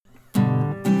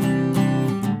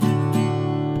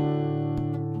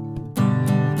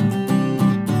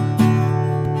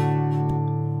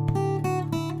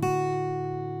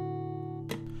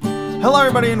Hello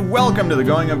everybody and welcome to the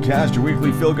Going Up Cast, your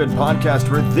weekly feel-good podcast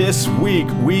where this week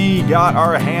we got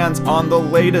our hands on the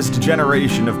latest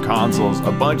generation of consoles,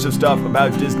 a bunch of stuff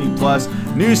about Disney+,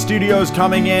 new studios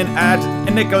coming in at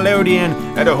Nickelodeon,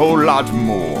 and a whole lot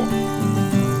more.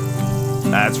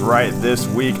 That's right, this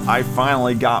week I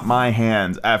finally got my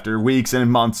hands, after weeks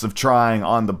and months of trying,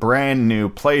 on the brand new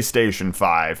PlayStation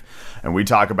 5. And we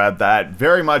talk about that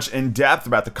very much in depth,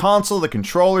 about the console, the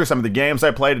controller, some of the games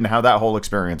I played, and how that whole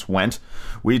experience went.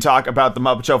 We talk about the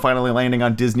Muppet Show finally landing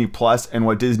on Disney Plus and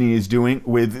what Disney is doing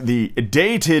with the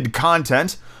dated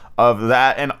content of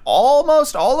that and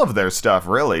almost all of their stuff,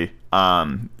 really.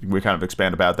 We kind of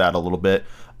expand about that a little bit.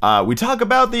 We talk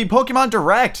about the Pokemon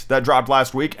Direct that dropped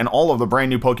last week and all of the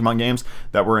brand new Pokemon games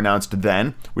that were announced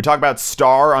then. We talk about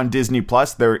Star on Disney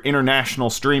Plus, their international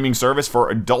streaming service for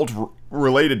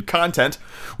adult-related content.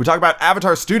 We talk about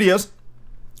Avatar Studios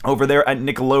over there at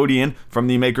Nickelodeon from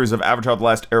the makers of Avatar The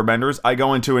Last Airbenders. I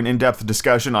go into an in-depth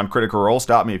discussion on Critical Role.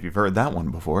 Stop me if you've heard that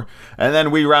one before. And then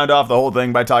we round off the whole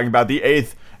thing by talking about the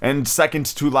 8th and second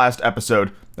to last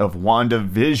episode of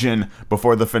WandaVision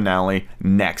before the finale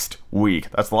next week.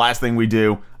 That's the last thing we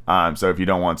do, so if you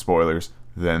don't want spoilers,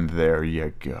 then there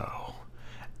you go.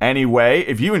 Anyway,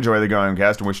 if you enjoy the Going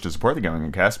Upcast and wish to support the Going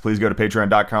Upcast, please go to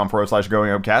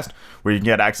patreon.com/Going Upcast, where you can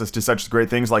get access to such great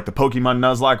things like the Pokemon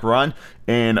Nuzlocke run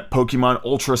and Pokemon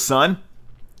Ultra Sun,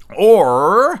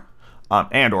 or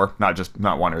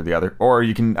not one or the other, or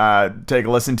you can take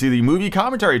a listen to the movie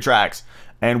commentary tracks.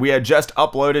 And we had just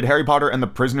uploaded Harry Potter and the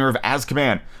Prisoner of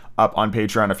Azkaban up on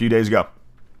Patreon a few days ago.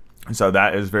 So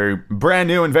that is very brand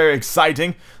new and very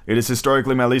exciting. It is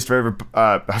historically my least favorite,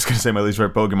 my least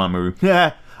favorite Pokemon movie.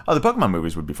 Yeah. Oh, the Pokemon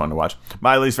movies would be fun to watch.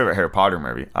 My least favorite Harry Potter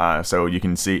movie. So you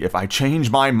can see if I change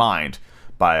my mind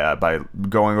by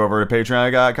going over to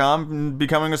patreon.com and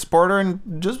becoming a supporter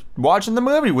and just watching the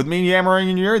movie with me yammering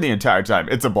in your ear the entire time.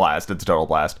 It's a blast. It's a total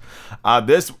blast.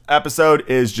 This episode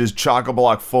is just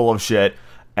chock-a-block full of shit.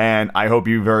 And I hope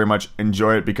you very much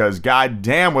enjoy it because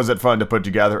goddamn was it fun to put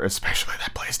together, especially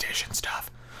that PlayStation stuff.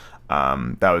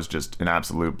 That was just an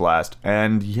absolute blast.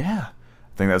 And yeah,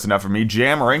 I think that's enough for me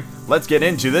jammering. Let's get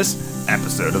into this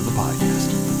episode of the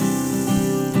podcast.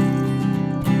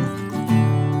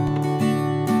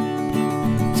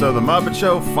 So the Muppet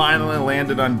Show finally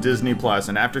landed on Disney Plus,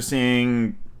 and after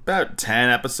seeing about 10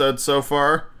 episodes so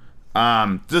far,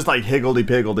 just like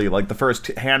higgledy-piggledy, like the first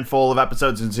handful of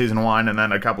episodes in season 1, and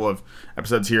then a couple of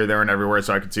episodes here, there, and everywhere,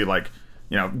 so I could see, like,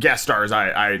 you know, guest stars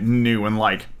I knew and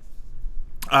like.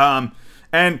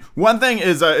 And one thing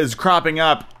is cropping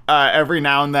up every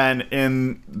now and then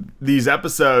in these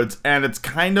episodes, and it's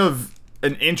kind of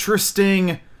an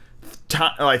interesting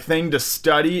thing to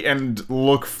study and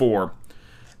look for.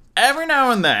 Every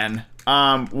now and then,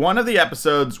 one of the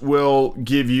episodes will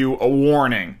give you a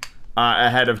warning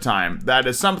ahead of time. That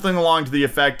is something along to the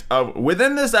effect of,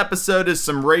 within this episode is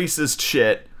some racist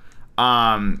shit.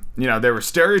 You know, there were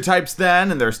stereotypes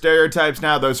then, and there are stereotypes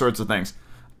now, those sorts of things.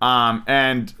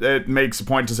 And it makes a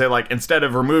point to say, like, instead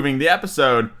of removing the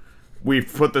episode,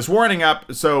 we've put this warning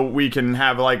up so we can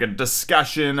have, like, a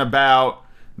discussion about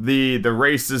the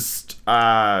racist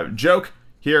joke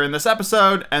here in this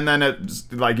episode, and then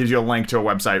it, like, gives you a link to a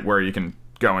website where you can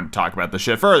go and talk about the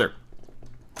shit further.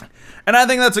 And I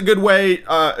think that's a good way,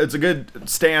 it's a good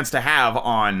stance to have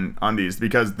on these,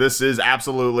 because this is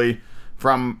absolutely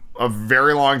from a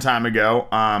very long time ago.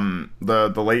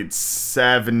 The late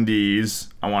 70s,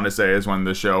 I want to say, is when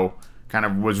the show kind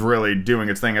of was really doing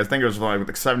its thing. I think it was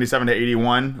like 77 to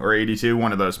 81 or 82,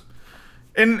 one of those.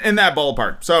 In that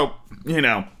ballpark. So, you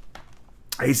know,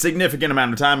 a significant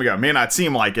amount of time ago. It may not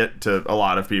seem like it to a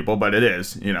lot of people, but it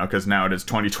is, you know, because now it is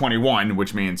 2021,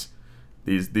 which means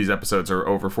these episodes are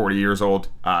over 40 years old,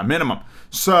 minimum.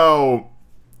 So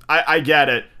I get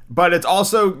it, but it's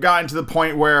also gotten to the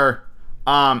point where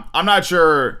I'm not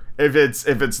sure if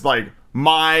it's like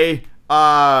my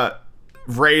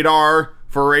radar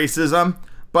for racism,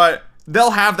 but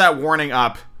they'll have that warning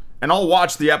up, and I'll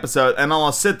watch the episode, and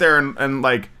I'll sit there and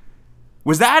like,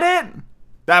 was that it?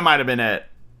 That might have been it.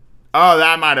 Oh,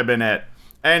 that might have been it.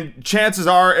 And chances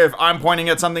are, if I'm pointing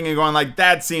at something and going like,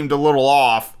 that seemed a little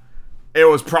off, it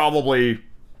was probably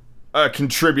a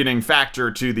contributing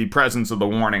factor to the presence of the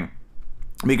warning.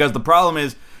 Because the problem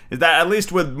is that, at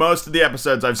least with most of the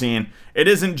episodes I've seen, it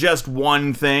isn't just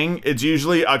one thing. It's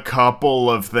usually a couple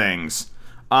of things.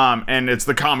 And it's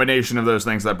the combination of those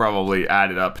things that probably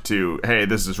added up to, hey,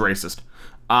 this is racist.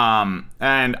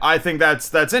 And I think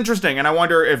that's interesting. And I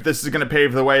wonder if this is going to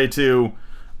pave the way to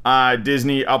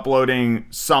Disney uploading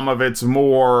some of its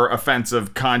more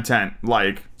offensive content,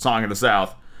 like Song of the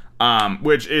South,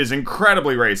 which is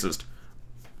incredibly racist.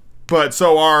 but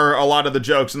so are a lot of the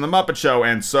jokes in the Muppet Show,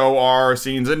 and so are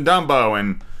scenes in Dumbo,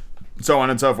 and so on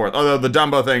and so forth. Although the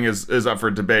Dumbo thing is up for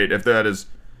debate, if that is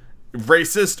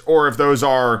racist or if those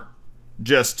are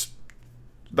just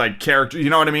like character, you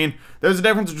know what I mean? There's a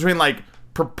difference between like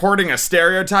purporting a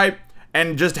stereotype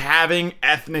and just having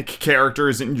ethnic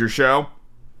characters in your show.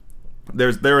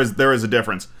 There is a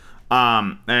difference.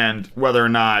 And whether or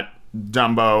not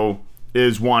Dumbo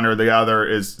is one or the other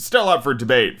is still up for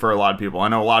debate for a lot of people. I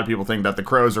know a lot of people think that the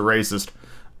crows are racist,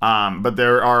 but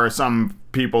there are some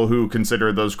people who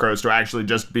consider those crows to actually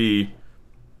just be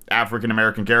African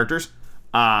American characters.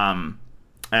 And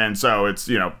so it's,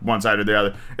 one side or the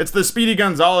other. It's the Speedy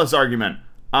Gonzales argument.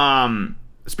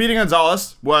 Speedy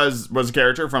Gonzales was a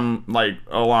character from like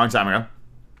a long time ago,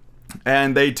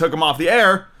 and they took him off the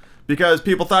air because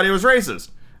people thought he was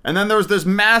racist. And then there was this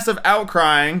massive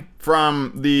outcrying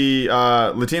from the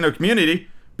Latino community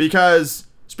because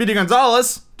Speedy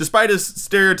Gonzales, despite his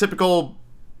stereotypical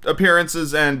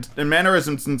appearances and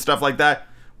mannerisms and stuff like that,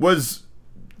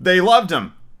 they loved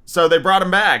him. So they brought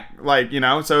him back.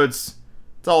 So it's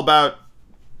all about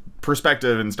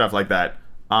perspective and stuff like that.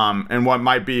 And what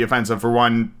might be offensive for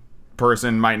one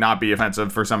person might not be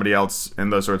offensive for somebody else,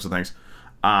 and those sorts of things.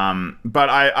 But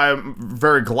I'm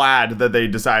very glad that they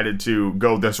decided to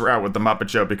go this route with the Muppet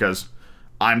Show, because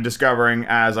I'm discovering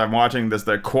as I'm watching this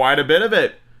that quite a bit of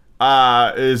it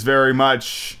is very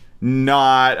much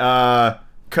not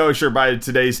kosher by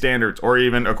today's standards, or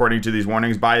even, according to these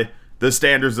warnings, by the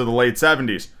standards of the late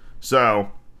 70s.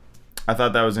 So I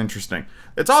thought that was interesting.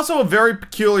 It's also a very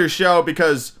peculiar show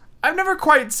because I've never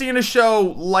quite seen a show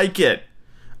like it.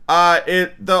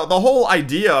 The whole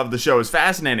idea of the show is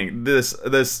fascinating. This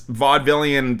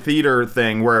vaudevillian theater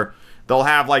thing where they'll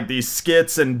have like these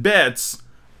skits and bits,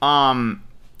 and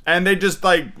they just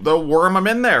they'll worm them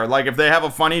in there. Like if they have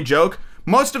a funny joke,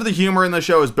 most of the humor in the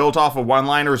show is built off of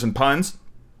one-liners and puns.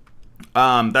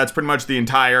 That's pretty much the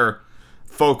entire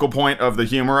focal point of the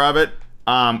humor of it,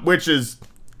 which is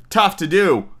tough to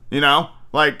do,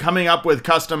 Like, coming up with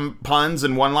custom puns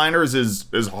and one-liners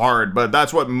is hard, but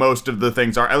that's what most of the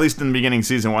things are. At least in the beginning,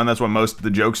 season 1, that's what most of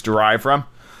the jokes derive from.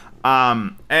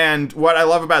 And what I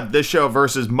love about this show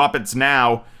versus Muppets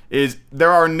Now is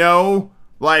there are no,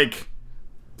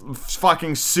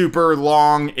 fucking super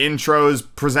long intros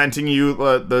presenting you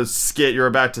the skit you're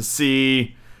about to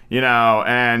see,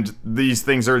 and these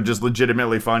things are just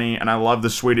legitimately funny, and I love the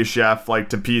Swedish Chef,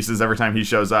 to pieces every time he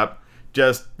shows up.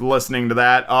 Just listening to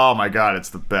that, oh my god, it's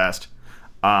the best.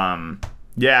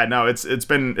 It's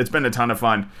been a ton of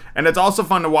fun, and it's also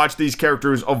fun to watch these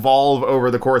characters evolve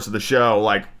over the course of the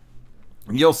show.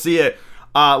 You'll see it,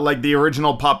 the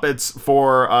original puppets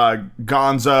for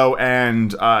Gonzo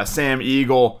and Sam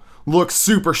Eagle look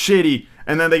super shitty,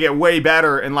 and then they get way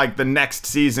better in the next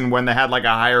season when they had a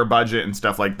higher budget and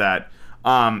stuff like that.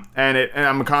 And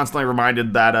I'm constantly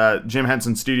reminded that Jim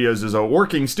Henson Studios is a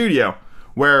working studio,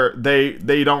 where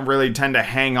they don't really tend to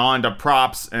hang on to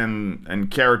props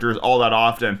and characters all that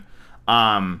often,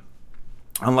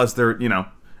 unless they're,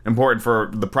 important for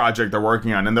the project they're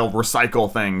working on, and they'll recycle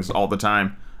things all the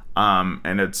time.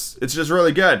 And it's just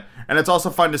really good. And it's also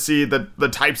fun to see the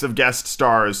types of guest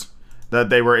stars that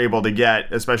they were able to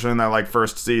get, especially in that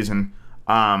first season.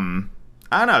 I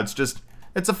don't know,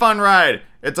 it's a fun ride.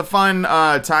 It's a fun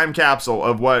time capsule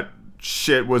of what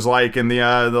shit was like in the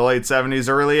late 70s,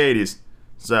 early 80s.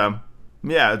 So,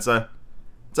 yeah, it's a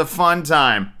fun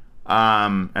time,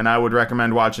 and I would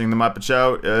recommend watching The Muppet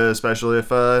Show, especially if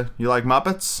you like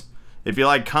Muppets, if you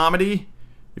like comedy,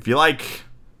 if you like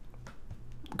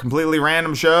completely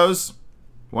random shows,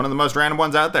 one of the most random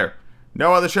ones out there.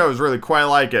 No other show is really quite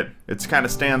like it. It kind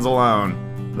of stands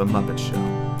alone. The Muppet Show.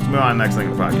 Let's move on to the next thing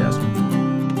in the podcast.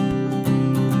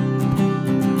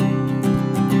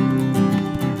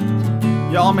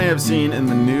 Y'all may have seen in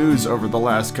the news over the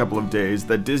last couple of days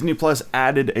that Disney Plus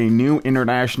added a new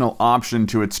international option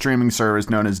to its streaming service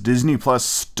known as Disney Plus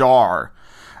Star.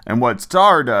 And what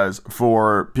Star does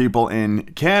for people in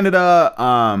Canada,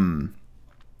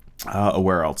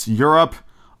 where else? Europe,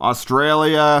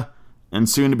 Australia, and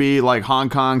soon to be Hong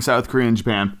Kong, South Korea, and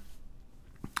Japan,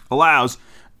 allows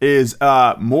is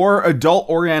more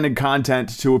adult-oriented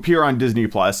content to appear on Disney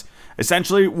Plus,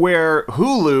 essentially where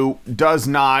Hulu does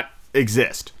not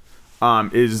exist,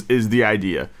 is the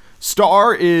idea.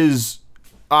 Star is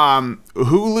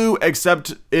Hulu,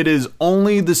 except it is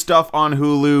only the stuff on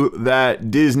Hulu that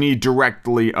Disney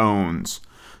directly owns.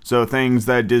 So things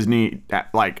that Disney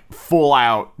full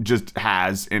out just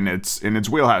has in its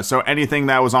wheelhouse. So anything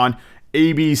that was on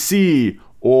ABC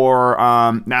or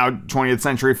now 20th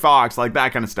Century Fox,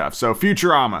 that kind of stuff. So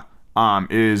Futurama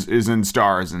is in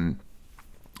Stars, and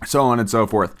so on and so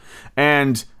forth.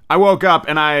 And I woke up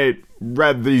and I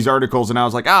read these articles and I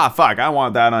was like, fuck, I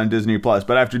want that on Disney Plus.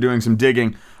 But after doing some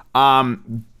digging,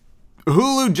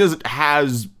 Hulu just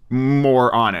has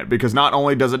more on it, because not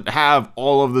only does it have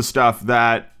all of the stuff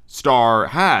that Star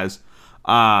has,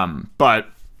 but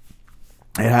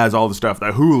it has all the stuff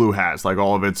that Hulu has, like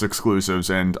all of its exclusives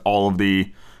and all of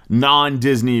the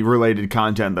non-Disney related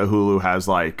content that Hulu has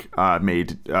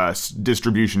made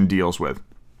distribution deals with.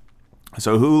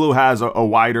 So Hulu has a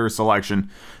wider selection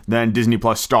than Disney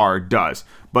Plus Star does.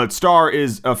 But Star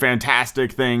is a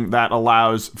fantastic thing that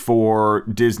allows for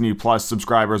Disney Plus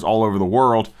subscribers all over the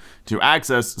world to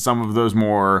access some of those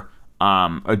more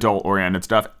adult-oriented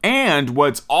stuff. And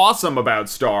what's awesome about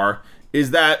Star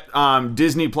is that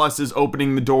Disney Plus is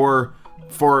opening the door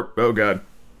for... Oh, God.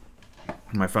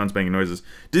 My phone's making noises.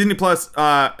 Disney Plus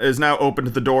is now opened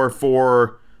the door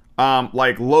for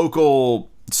local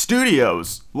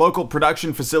studios, local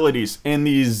production facilities in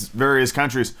these various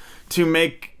countries to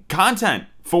make content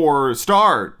for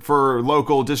Star for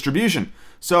local distribution.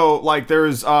 So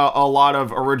there's a lot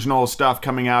of original stuff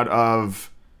coming out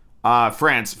of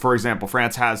France, for example.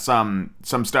 France has some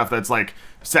stuff that's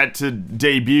set to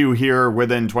debut here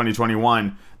within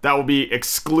 2021 that will be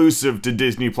exclusive to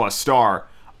Disney Plus Star.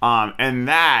 And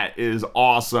that is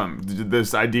awesome.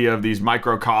 This idea of these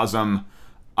microcosm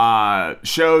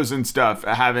shows and stuff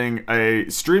having a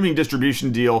streaming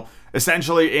distribution deal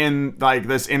essentially in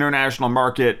this international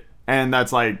market, and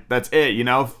that's it,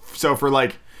 So for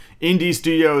indie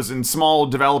studios and small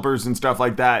developers and stuff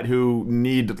like that who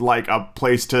need a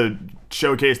place to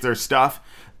showcase their stuff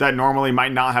that normally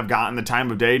might not have gotten the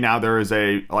time of day, now there is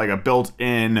a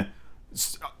built-in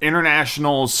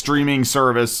international streaming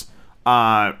service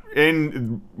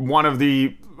in one of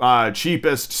the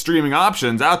cheapest streaming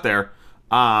options out there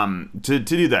to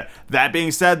do that. That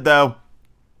being said, though,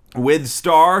 with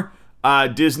Star,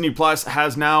 Disney Plus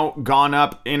has now gone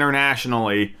up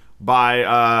internationally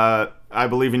by I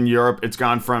believe in Europe it's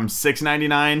gone from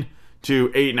 $6.99 to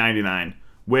 $8.99,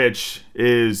 which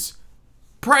is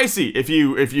pricey if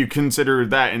you consider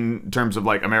that in terms of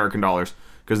American dollars,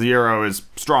 because the euro is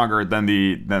stronger than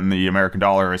the American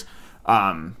dollar is.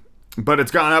 But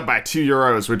it's gone up by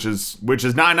 €2, which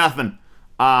is not nothing.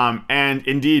 And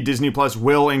indeed, Disney Plus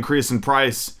will increase in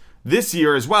price this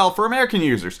year as well for American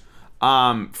users,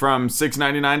 from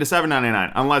 $6.99 to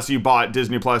 $7.99, unless you bought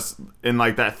Disney Plus in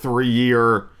that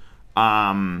 3-year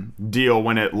deal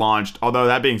when it launched. Although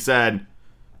that being said,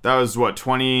 that was was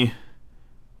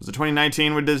it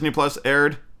 2019 when Disney Plus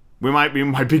aired? We might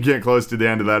be getting close to the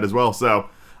end of that as well. So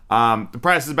the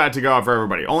price is about to go up for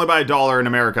everybody. Only by $1 in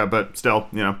America, but still,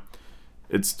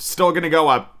 it's still going to go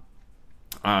up.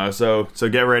 So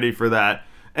get ready for that.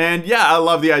 And yeah, I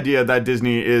love the idea that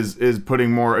Disney is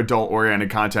putting more adult-oriented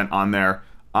content on there.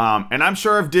 And I'm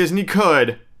sure if Disney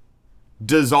could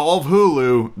dissolve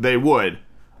Hulu, they would.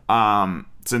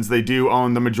 Since they do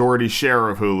own the majority share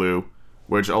of Hulu,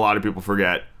 which a lot of people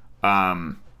forget.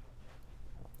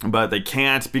 But they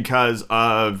can't because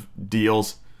of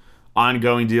deals,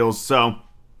 ongoing deals. So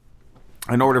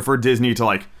in order for Disney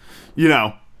to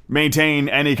maintain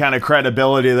any kind of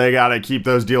credibility, they gotta keep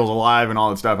those deals alive and all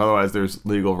that stuff. Otherwise, there's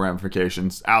legal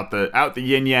ramifications out the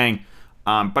yin yang.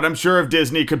 But I'm sure if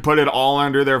Disney could put it all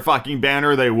under their fucking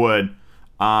banner, they would.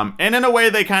 And in a way,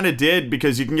 they kind of did,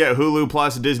 because you can get Hulu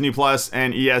Plus, Disney Plus,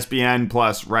 and ESPN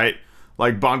Plus, right?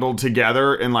 Bundled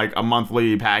together in a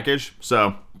monthly package.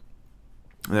 So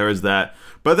there is that.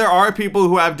 But there are people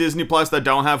who have Disney Plus that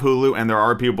don't have Hulu, and there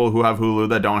are people who have Hulu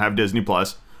that don't have Disney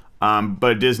Plus.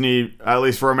 But Disney, at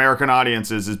least for American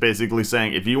audiences, is basically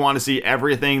saying, if you want to see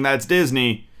everything that's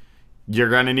Disney, you're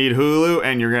going to need Hulu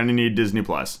and you're going to need Disney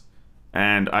Plus.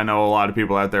 And I know a lot of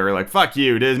people out there are like, fuck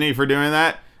you, Disney, for doing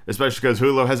that. Especially because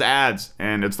Hulu has ads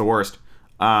and it's the worst.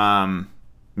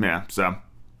 Yeah, so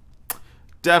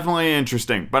definitely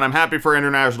interesting. But I'm happy for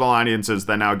international audiences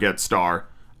that now get Star.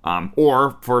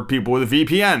 Or for people with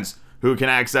VPNs who can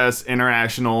access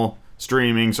international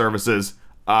streaming services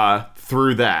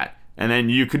through that. And then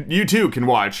you too can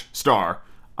watch Star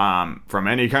from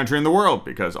any country in the world,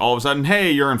 because all of a sudden,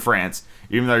 hey, you're in France,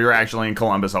 even though you're actually in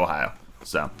Columbus, Ohio.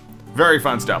 So, very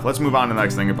fun stuff. Let's move on to the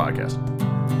next thing in podcast.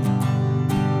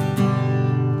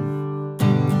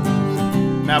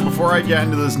 Now, before I get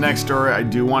into this next story, I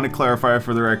do want to clarify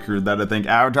for the record that I think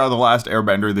Avatar: The Last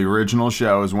Airbender, the original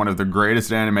show, is one of the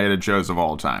greatest animated shows of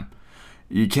all time.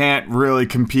 You can't really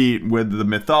compete with the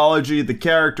mythology, the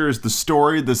characters, the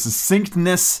story, the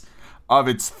succinctness of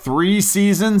its 3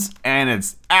 seasons, and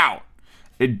it's out.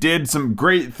 It did some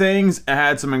great things. It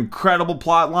had some incredible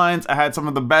plot lines. It had some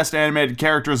of the best animated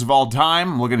characters of all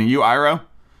time. I'm looking at you, Iroh.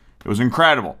 It was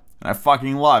incredible, and I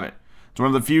fucking love it. It's one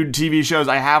of the few TV shows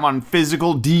I have on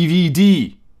physical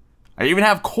DVD. I even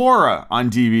have Korra on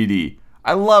DVD.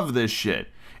 I love this shit.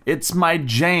 It's my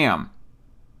jam.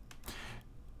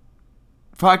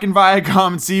 Fucking Viacom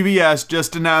and CBS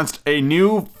just announced a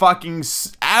new fucking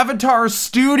Avatar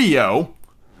studio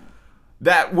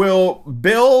that will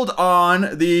build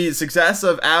on the success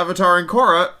of Avatar and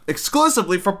Korra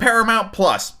exclusively for Paramount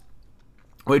Plus,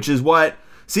 which is what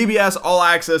CBS All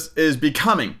Access is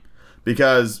becoming,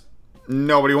 because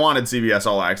nobody wanted CBS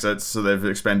All Access, so they've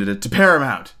expanded it to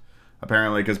Paramount.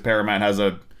 Apparently, because Paramount has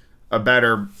a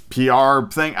better PR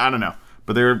thing. I don't know.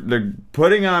 But they're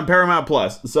putting on Paramount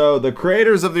Plus. So the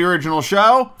creators of the original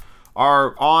show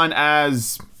are on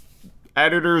as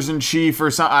editors-in-chief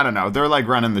or something. I don't know. They're like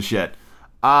running the shit.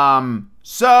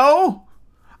 So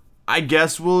I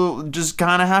guess we'll just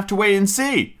kind of have to wait and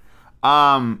see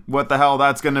what the hell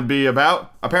that's going to be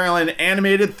about. Apparently an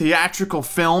animated theatrical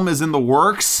film is in the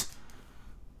works.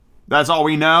 That's all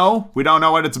we know. We don't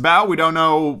know what it's about. We don't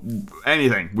know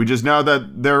anything. We just know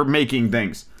that they're making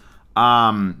things.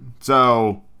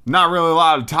 So not really a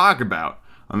lot to talk about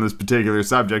on this particular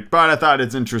subject, but I thought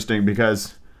it's interesting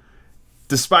because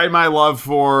despite my love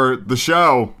for the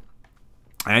show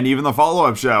and even the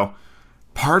follow-up show,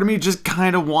 part of me just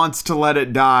kind of wants to let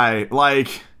it die.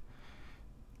 Like,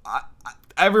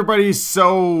 everybody's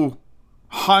so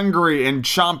hungry and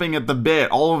chomping at the bit.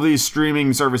 All of these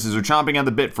streaming services are chomping at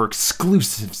the bit for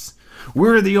exclusives.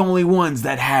 We're the only ones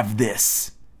that have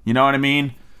this. You know what I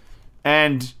mean?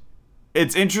 And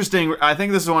it's interesting. I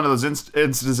think this is one of those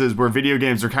instances where video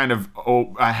games are kind of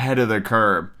ahead of the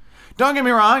curve. Don't get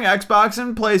me wrong, Xbox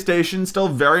and PlayStation still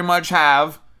very much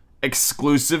have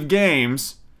exclusive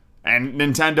games, and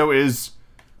Nintendo is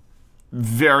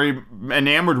very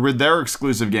enamored with their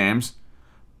exclusive games.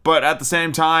 But at the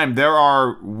same time, there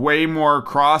are way more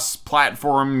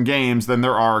cross-platform games than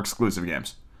there are exclusive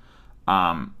games.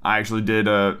 I actually did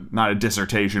not a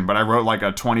dissertation, but I wrote like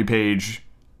a 20-page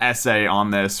essay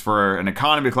on this for an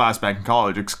economy class back in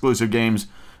college. Exclusive games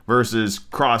versus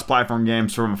cross-platform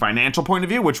games from a financial point of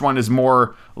view. Which one is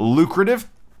more lucrative?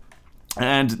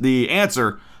 And the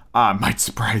answer might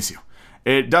surprise you.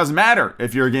 It doesn't matter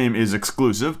if your game is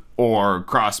exclusive or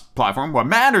cross-platform. What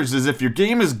matters is if your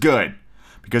game is good.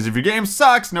 Because if your game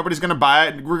sucks, nobody's going to buy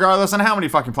it regardless on how many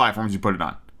fucking platforms you put it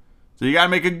on. So you got to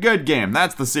make a good game.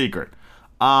 That's the secret.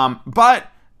 But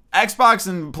Xbox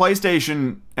and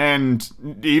PlayStation, and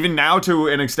even now to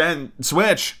an extent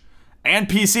Switch and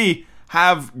PC,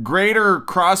 have greater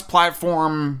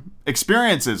cross-platform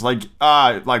experiences. Like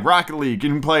Rocket League, you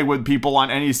can play with people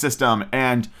on any system.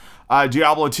 And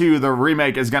Diablo 2, the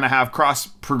remake, is going to have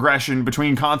cross-progression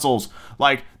between consoles.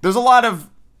 Like, there's a lot of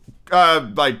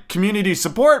community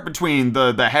support between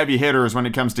the heavy hitters when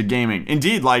it comes to gaming.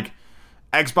 Indeed, like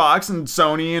Xbox and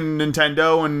Sony and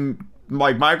Nintendo and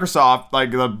like Microsoft,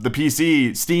 like the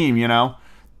PC, Steam, you know,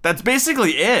 that's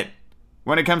basically it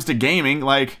when it comes to gaming.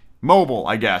 Like mobile,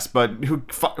 I guess, but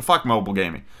fuck mobile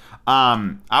gaming.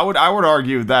 I would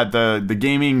argue that the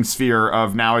gaming sphere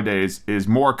of nowadays is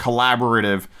more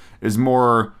collaborative, is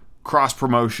more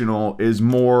cross-promotional, is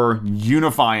more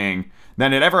unifying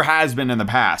than it ever has been in the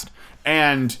past.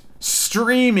 And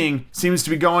streaming seems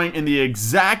to be going in the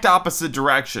exact opposite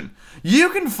direction. You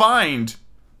can find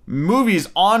movies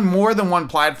on more than one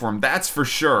platform, that's for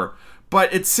sure.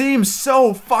 But it seems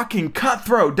so fucking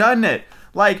cutthroat, doesn't it?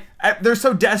 Like, they're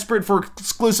so desperate for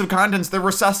exclusive contents, they're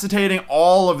resuscitating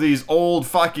all of these old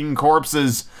fucking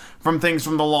corpses from things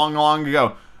from the long, long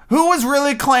ago. Who was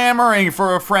really clamoring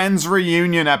for a Friends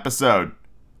reunion episode?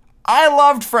 I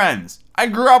loved Friends. I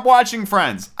grew up watching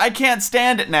Friends. I can't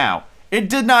stand it now. It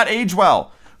did not age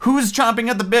well. Who's chomping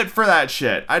at the bit for that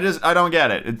shit? I don't get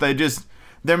it.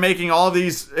 They're making all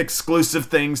these exclusive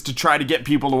things to try to get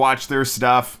people to watch their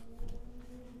stuff.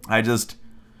 It's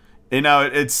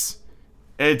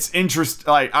interest.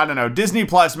 Like, I don't know. Disney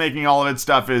Plus making all of its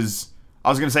stuff is, I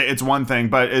was going to say it's one thing,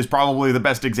 but is probably the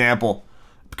best example.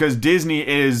 Because Disney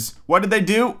is, what did they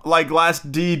do? Like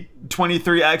last D23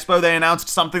 Expo, they announced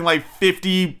something like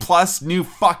 50 plus new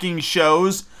fucking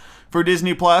shows for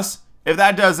Disney Plus. If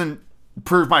that doesn't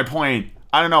prove my point,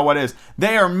 I don't know what is.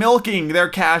 They are milking their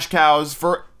cash cows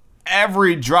for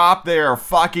every drop they are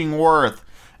fucking worth.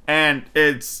 And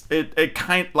it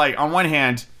kind, like, on one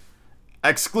hand,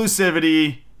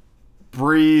 exclusivity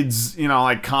breeds,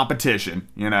 like competition,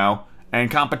 and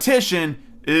competition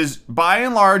is by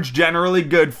and large generally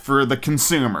good for the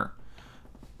consumer.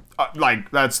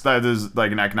 That is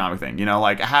like an economic thing,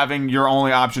 like having your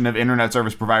only option of internet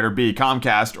service provider be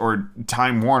Comcast or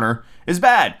Time Warner is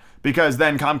bad, because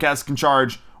then Comcast can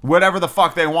charge whatever the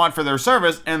fuck they want for their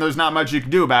service, and there's not much you can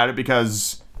do about it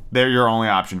because they're your only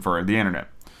option for the internet.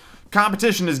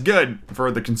 Competition is good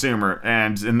for the consumer,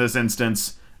 and in this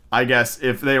instance, I guess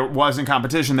if there wasn't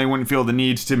competition, they wouldn't feel the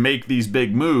need to make these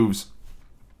big moves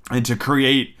and to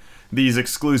create these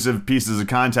exclusive pieces of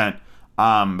content.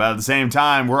 But at the same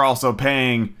time, we're also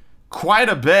paying quite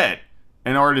a bit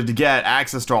in order to get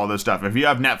access to all this stuff. If you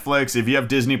have Netflix, if you have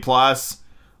Disney Plus,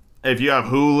 if you have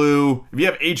Hulu, if you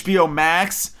have HBO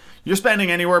Max, you're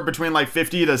spending anywhere between like $50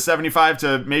 to $75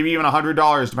 to maybe even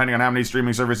 $100, depending on how many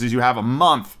streaming services you have a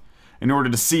month, in order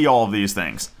to see all of these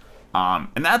things.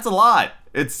 And that's a lot.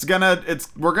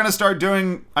 We're gonna start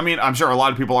doing, I mean, I'm sure a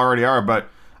lot of people already are, but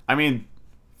I mean,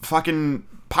 fucking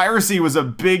piracy was a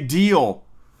big deal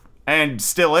and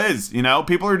still is, you know?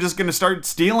 People are just gonna start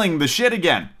stealing the shit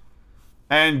again.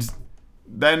 And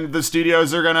then the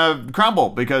studios are gonna crumble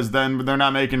because then they're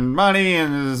not making money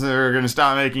and they're gonna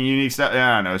stop making unique stuff.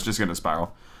 I don't know, it's just gonna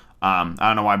spiral. I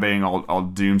don't know why I'm being all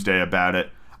doomsday about it.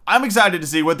 I'm excited to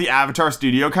see what the Avatar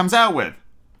studio comes out with.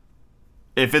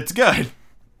 If it's good.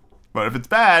 But if it's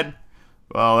bad,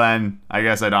 well then, I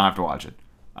guess I don't have to watch it.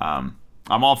 I'm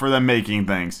all for them making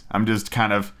things. I'm just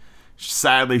kind of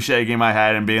sadly shaking my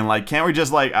head and being like, can't we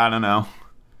just like, I don't know,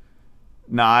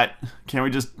 can't we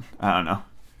just, I don't know.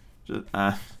 Just,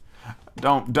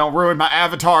 don't ruin my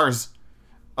avatars.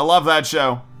 I love that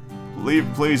show.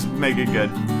 Please make it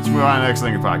good. Let's move on to the next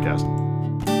thing in podcast.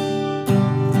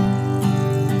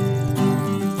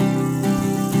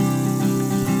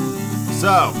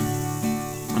 So,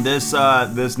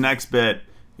 this next bit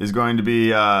is going to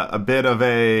be a bit of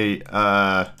an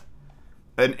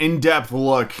in-depth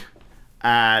look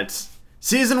at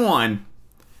Season 1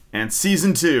 and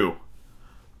Season 2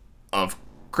 of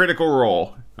Critical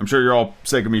Role. I'm sure you're all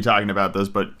sick of me talking about this,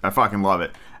 but I fucking love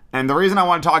it. And the reason I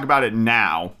want to talk about it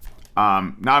now,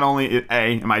 not only,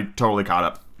 A, am I totally caught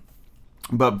up,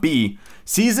 but B,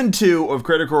 Season 2 of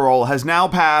Critical Role has now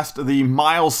passed the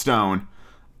milestone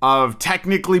of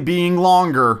technically being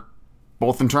longer,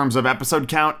 both in terms of episode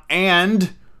count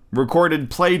and recorded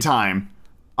playtime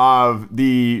of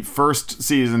the first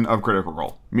season of Critical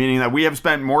Role. Meaning that we have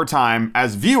spent more time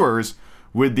as viewers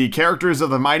with the characters of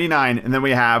the Mighty Nein than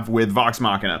we have with Vox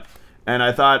Machina. And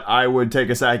I thought I would take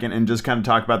a second and just kind of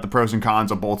talk about the pros and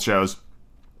cons of both shows,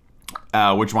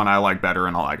 which one I like better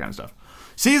and all that kind of stuff.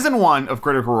 Season 1 of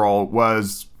Critical Role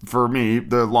was, for me,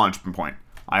 the launch point.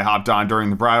 I hopped on during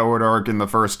the Briarwood arc in the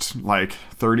first,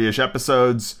 30-ish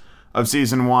episodes of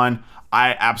Season 1.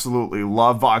 I absolutely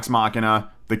love Vox Machina.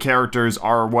 The characters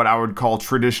are what I would call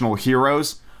traditional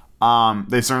heroes.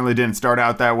 They certainly didn't start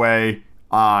out that way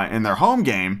in their home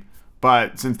game,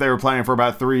 but since they were playing for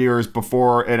about 3 years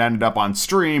before it ended up on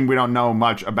stream, we don't know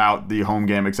much about the home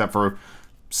game except for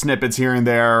snippets here and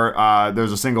there.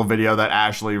 There's a single video that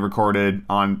Ashley recorded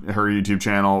on her YouTube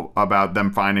channel about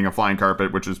them finding a flying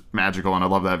carpet, which is magical, and I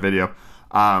love that video.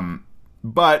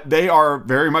 But they are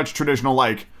very much traditional,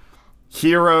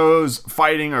 heroes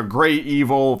fighting a great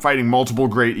evil, fighting multiple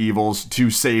great evils to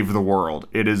save the world.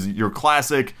 It is your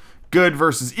classic good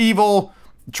versus evil,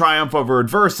 triumph over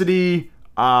adversity,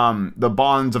 the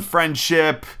bonds of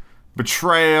friendship,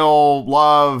 betrayal,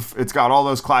 love. It's got all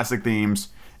those classic themes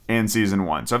in Season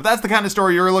 1. So if that's the kind of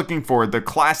story you're looking for, the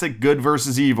classic good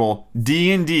versus evil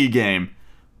D&D game,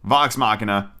 Vox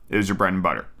Machina is your bread and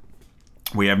butter.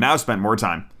 We have now spent more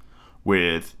time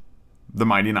with the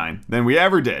Mighty Nein than we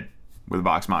ever did with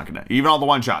Vox Machina, even all the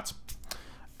one-shots.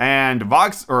 And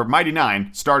Mighty Nein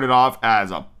started off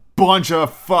as a bunch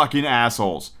of fucking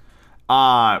assholes.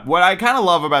 What I kind of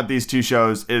love about these two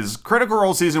shows is Critical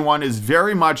Role Season 1 is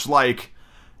very much like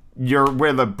you're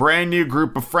with a brand new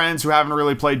group of friends who haven't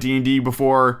really played D&D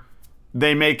before.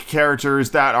 They make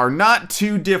characters that are not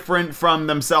too different from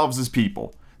themselves as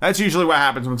people. That's usually what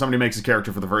happens when somebody makes a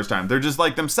character for the first time. They're just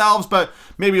like themselves, but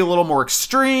maybe a little more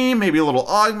extreme, maybe a little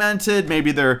augmented,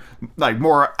 maybe they're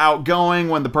more outgoing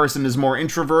when the person is more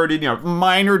introverted,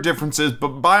 minor differences, but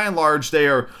by and large, they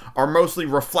are mostly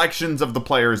reflections of the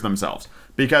players themselves,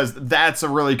 because that's a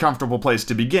really comfortable place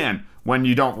to begin. When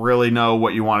you don't really know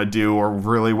what you want to do or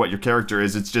really what your character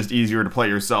is, it's just easier to play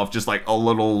yourself, just a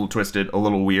little twisted, a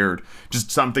little weird, just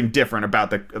something different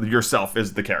about yourself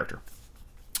as the character.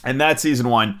 And that's Season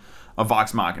 1 of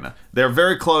Vox Machina. They're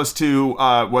very close to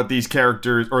what these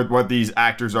characters or what these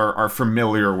actors are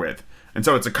familiar with. And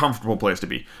so it's a comfortable place to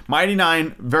be. Mighty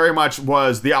Nein very much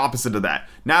was the opposite of that.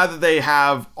 Now that they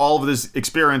have all of this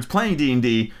experience playing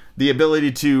D&D, the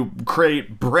ability to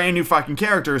create brand new fucking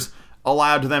characters,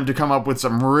 allowed them to come up with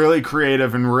some really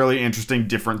creative and really interesting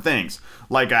different things.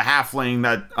 Like a halfling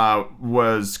that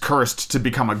was cursed to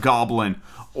become a goblin,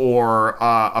 or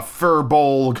a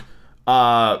furbolg,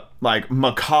 like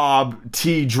macabre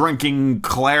tea drinking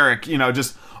cleric,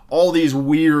 just all these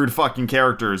weird fucking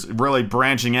characters really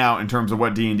branching out in terms of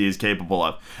what D&D is capable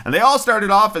of. And they all started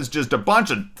off as just a bunch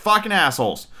of fucking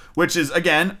assholes, which is,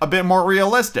 again, a bit more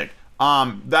realistic.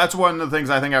 That's one of the things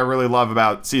I think I really love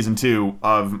about season 2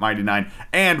 of Mighty Nein,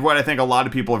 and what I think a lot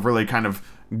of people have really kind of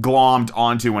glommed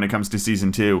onto when it comes to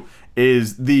season 2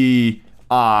 is the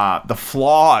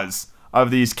flaws of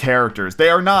these characters. They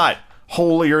are not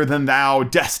holier than thou,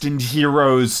 destined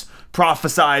heroes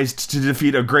prophesized to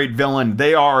defeat a great villain.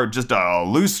 They are just a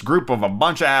loose group of a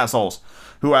bunch of assholes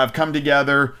who have come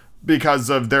together because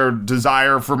of their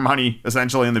desire for money,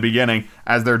 essentially in the beginning,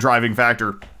 as their driving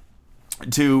factor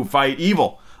to fight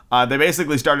evil. They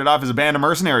basically started off as a band of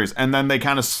mercenaries, and then they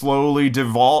kind of slowly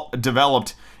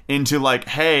developed into like,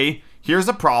 hey, here's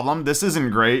a problem. This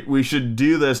isn't great. We should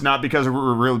do this not because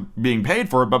we're really being paid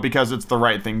for it, but because it's the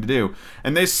right thing to do.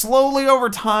 And they slowly over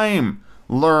time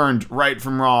learned right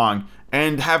from wrong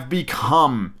and have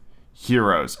become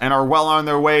heroes and are well on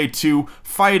their way to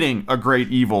fighting a great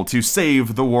evil to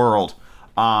save the world.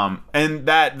 And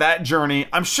that journey,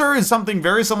 I'm sure, is something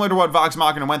very similar to what Vox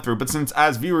Machina went through, but since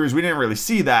as viewers we didn't really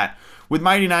see that, with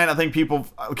Mighty Nein, I think people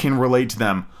can relate to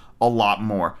them a lot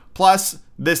more. Plus,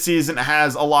 this season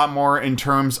has a lot more in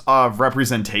terms of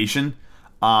representation.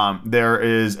 There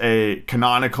is a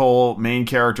canonical main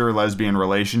character lesbian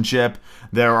relationship.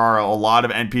 There are a lot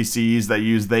of NPCs that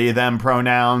use they, them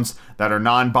pronouns that are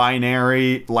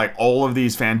non-binary, like all of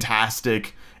these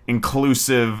fantastic,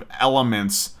 inclusive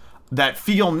elements that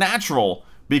feel natural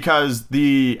because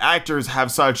the actors have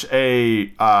such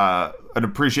an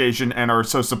appreciation and are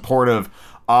so supportive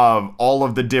of all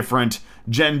of the different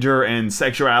gender and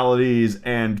sexualities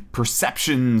and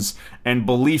perceptions and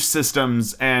belief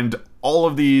systems and all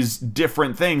of these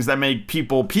different things that make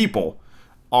people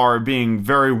are being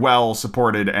very well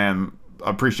supported and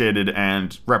appreciated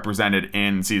and represented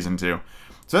in season 2.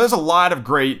 So there's a lot of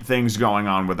great things going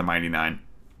on with the Mighty Nein.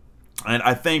 And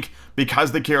I think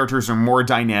because the characters are more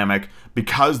dynamic,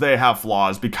 because they have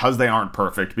flaws, because they aren't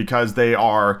perfect, because they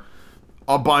are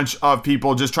a bunch of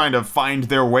people just trying to find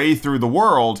their way through the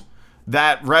world,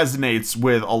 that resonates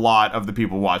with a lot of the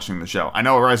people watching the show. I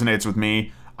know it resonates with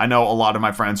me. I know a lot of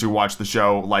my friends who watch the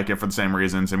show like it for the same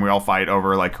reasons, and we all fight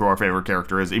over like who our favorite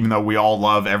character is, even though we all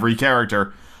love every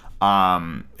character.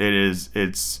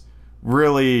 It's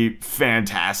really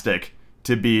fantastic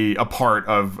to be a part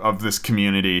of this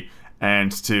community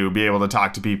and to be able to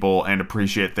talk to people and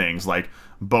appreciate things like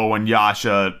Bo and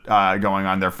Yasha going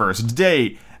on their first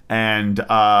date, and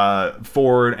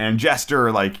Ford and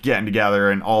Jester like getting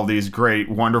together, and all these great,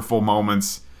 wonderful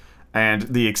moments, and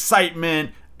the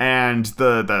excitement and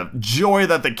the joy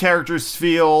that the characters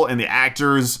feel, and the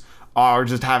actors are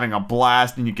just having a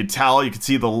blast, and you could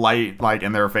see the light like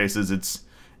in their faces.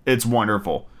 It's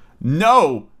wonderful.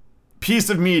 No piece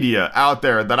of media out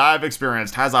there that I've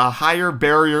experienced has a higher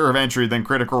barrier of entry than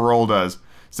Critical Role does,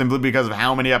 simply because of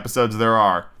how many episodes there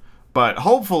are. But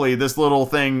hopefully this little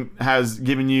thing has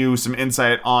given you some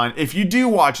insight on, if you do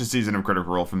watch a season of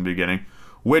Critical Role from the beginning,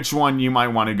 which one you might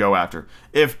want to go after.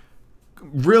 If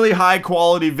really high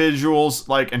quality visuals,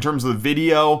 like in terms of the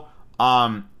video,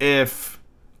 if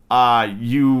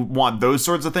you want those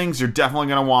sorts of things, you're definitely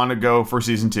going to want to go for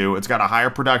season 2. It's got a higher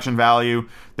production value.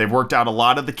 They've worked out a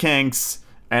lot of the kinks,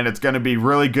 and it's going to be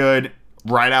really good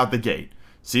right out the gate.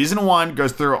 Season 1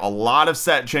 goes through a lot of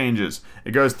set changes.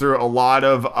 It goes through a lot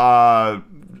of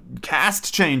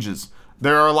cast changes.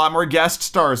 There are a lot more guest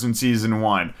stars in season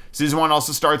 1. Season 1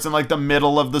 also starts in like the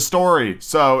middle of the story,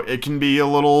 so it can be a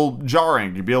little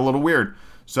jarring. It can be a little weird.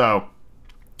 So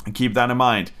keep that in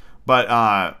mind. But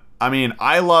I mean,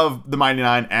 I love the Mighty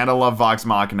Nein and I love Vox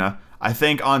Machina. I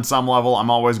think on some level I'm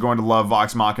always going to love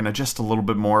Vox Machina just a little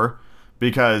bit more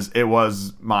because it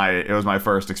was my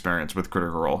first experience with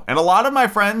Critical Role. And a lot of my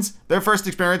friends, their first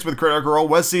experience with Critical Role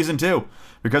was season 2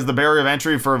 because the barrier of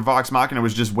entry for Vox Machina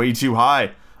was just way too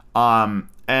high.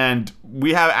 And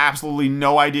we have absolutely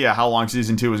no idea how long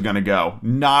season 2 is going to go.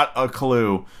 Not a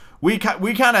clue. We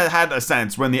kind of had a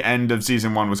sense when the end of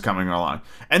season 1 was coming along.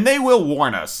 And they will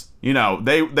warn us. You know,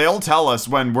 they'll tell us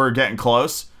when we're getting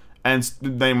close. And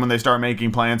then when they start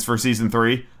making plans for season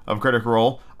 3 of Critical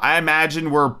Role, I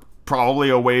imagine we're probably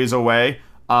a ways away.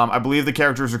 I believe the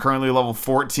characters are currently level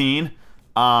 14.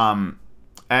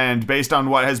 And based on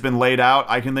what has been laid out,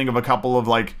 I can think of a couple of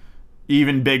like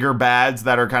even bigger bads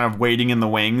that are kind of waiting in the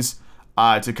wings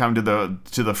to come to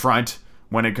the front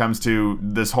when it comes to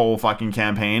this whole fucking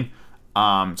campaign.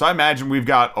 So I imagine we've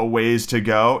got a ways to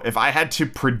go. If I had to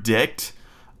predict,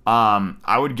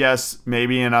 I would guess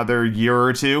maybe another year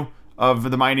or two of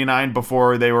the Mighty Nein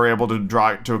before they were able to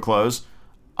draw it to a close.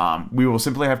 We will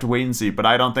simply have to wait and see, but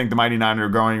I don't think the Mighty Nein are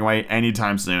going away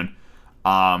anytime soon.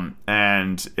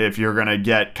 And if you're going to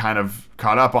get kind of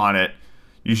caught up on it,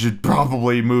 you should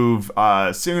probably move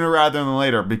sooner rather than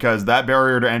later, because that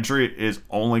barrier to entry is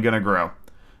only going to grow.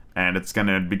 And it's going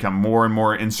to become more and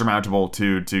more insurmountable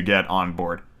to get on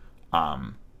board.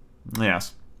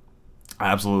 Yes. I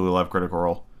absolutely love Critical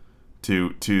Role.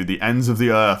 To the ends of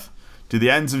the earth. To the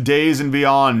ends of days and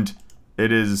beyond.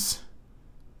 It is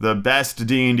the best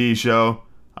D&D show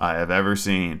I have ever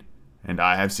seen. And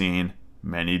I have seen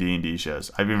many D&D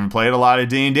shows. I've even played a lot of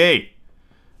D&D.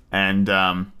 And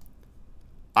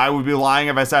I would be lying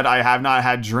if I said I have not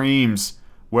had dreams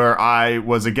where I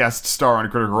was a guest star on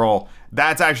Critical Role.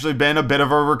 That's actually been a bit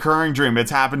of a recurring dream.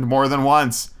 It's happened more than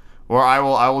once, where I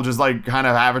will just like kind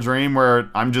of have a dream where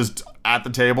I'm just at the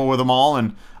table with them all,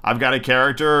 and I've got a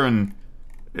character, and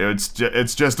it's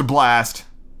just a blast.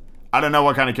 I don't know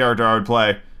what kind of character I would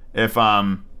play if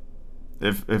I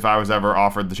was ever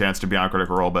offered the chance to be on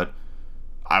Critical Role, but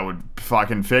I would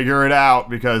fucking figure it out,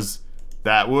 because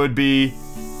that would be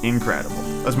incredible.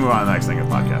 Let's move on to the next thing in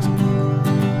the podcast.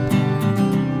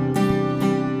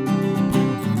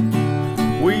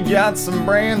 We got some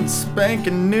brand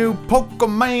spanking new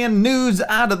Pokemon news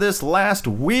out of this last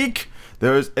week.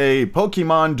 There's a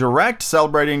Pokemon Direct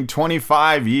celebrating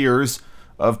 25 years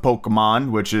of Pokemon,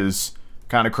 which is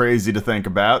kind of crazy to think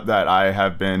about, that I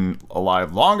have been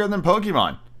alive longer than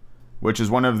Pokemon, which is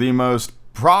one of the most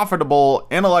profitable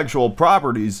intellectual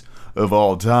properties of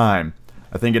all time.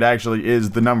 I think it actually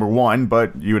is the number one,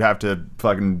 but you would have to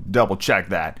fucking double check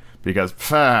that, because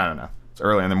I don't know, it's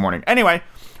early in the morning. Anyway,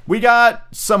 we got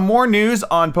some more news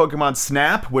on Pokemon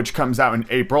Snap, which comes out in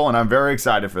April, and I'm very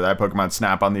excited for that. Pokemon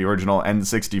Snap on the original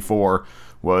N64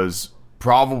 was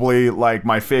probably like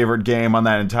my favorite game on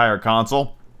that entire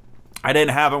console. I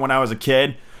didn't have it when I was a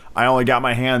kid. I only got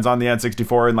my hands on the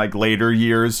N64 in like later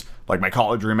years. Like my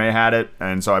college roommate had it,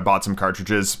 and so I bought some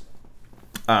cartridges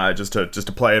just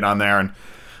to play it on there. And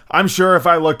I'm sure if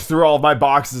I looked through all of my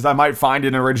boxes, I might find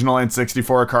an original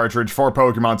N64 cartridge for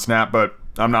Pokemon Snap, but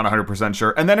I'm not 100%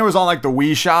 sure. And then it was on like the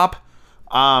Wii shop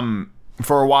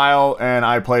for a while, and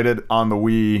I played it on the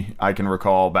Wii. I can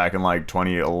recall back in like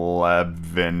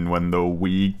 2011 when the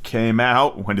Wii came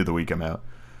out. When did the Wii come out?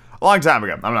 A long time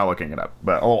ago. I'm not looking it up,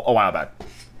 but a while back.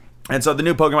 And so the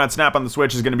new Pokemon Snap on the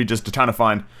Switch is going to be just a ton of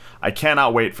fun. I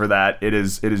cannot wait for that. It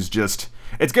is just,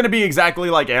 it's going to be exactly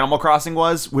like Animal Crossing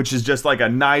was, which is just like a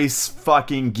nice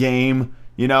fucking game,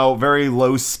 you know, very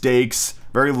low stakes,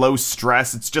 very low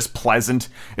stress. It's just pleasant.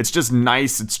 It's just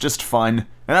nice. It's just fun.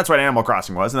 And that's what Animal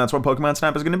Crossing was, and that's what Pokemon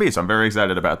Snap is going to be, so I'm very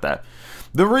excited about that.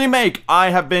 The remake I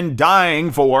have been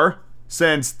dying for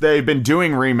since they've been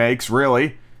doing remakes,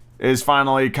 really, is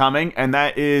finally coming, and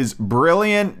that is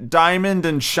Brilliant Diamond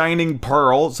and Shining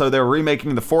Pearl. So they're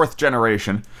remaking the 4th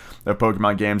generation of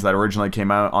Pokemon games that originally came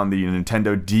out on the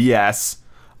Nintendo DS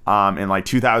in like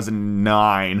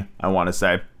 2009, I want to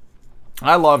say.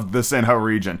 I loved the Sinnoh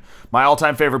region. My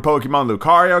all-time favorite Pokemon,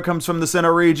 Lucario, comes from the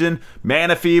Sinnoh region.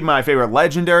 Manaphy, my favorite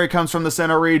legendary, comes from the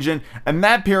Sinnoh region. And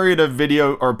that period of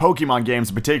video, or Pokemon games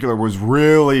in particular, was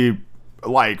really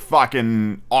like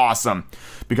fucking awesome,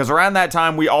 because around that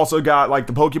time we also got like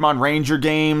the Pokemon Ranger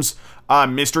games.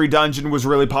 Mystery Dungeon was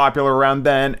really popular around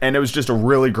then, and it was just a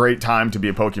really great time to be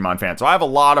a Pokemon fan. So I have a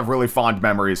lot of really fond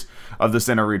memories of the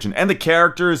Sinnoh region. And the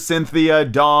characters, Cynthia,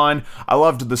 Dawn, I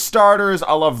loved the starters,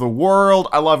 I love the world,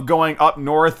 I love going up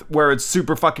north where it's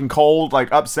super fucking cold,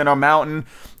 like up Sinnoh Mountain,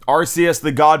 Arceus,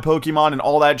 the god Pokemon, and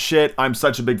all that shit. I'm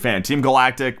such a big fan. Team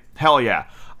Galactic, hell yeah.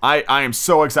 I am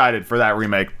so excited for that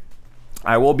remake.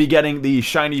 I will be getting the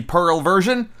Shiny Pearl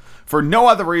version for no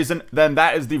other reason than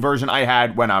that is the version I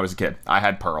had when I was a kid. I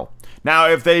had Pearl. Now,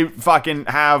 if they fucking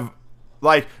have,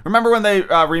 like, remember when they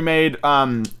remade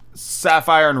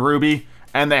Sapphire and Ruby,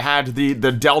 and they had the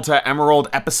Delta Emerald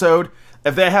episode?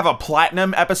 If they have a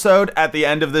Platinum episode at the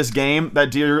end of this game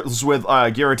that deals with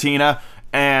Giratina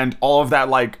and all of that,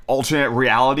 like, alternate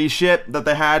reality shit that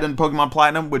they had in Pokemon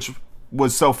Platinum, which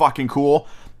was so fucking cool,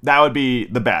 that would be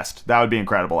the best. That would be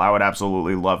incredible. I would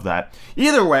absolutely love that.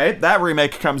 Either way, that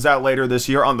remake comes out later this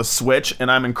year on the Switch,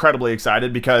 and I'm incredibly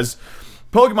excited because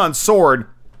Pokemon Sword,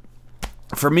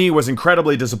 for me, was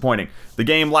incredibly disappointing. The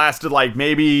game lasted like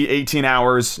maybe 18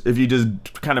 hours if you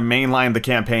just kind of mainline the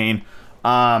campaign.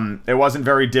 It wasn't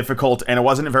very difficult, and it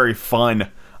wasn't very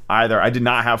fun either. I did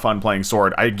not have fun playing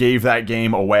Sword. I gave that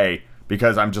game away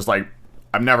because I'm just like,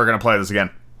 I'm never going to play this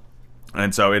again.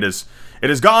 And so it is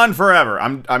gone forever.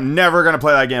 I'm never gonna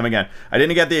play that game again. I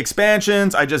didn't get the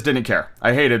expansions. I just didn't care.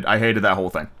 I hated that whole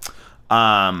thing.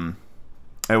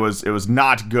 It was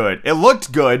not good. It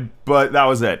looked good, but that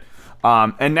was it.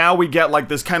 And now we get like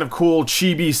this kind of cool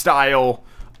chibi style,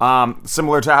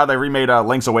 similar to how they remade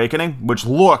Link's Awakening, which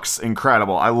looks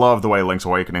incredible. I love the way Link's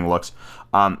Awakening looks.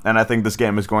 And I think this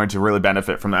game is going to really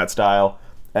benefit from that style.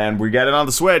 And we get it on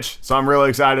the Switch, so I'm really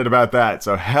excited about that.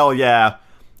 So hell yeah.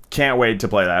 Can't wait to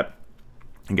play that.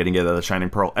 And getting into the Shining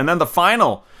Pearl. And then the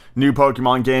final new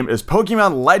Pokemon game is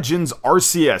Pokemon Legends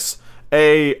Arceus.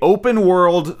 A open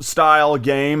world style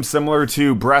game similar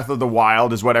to Breath of the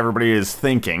Wild is what everybody is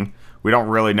thinking. We don't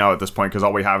really know at this point because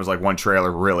all we have is like one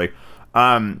trailer, really.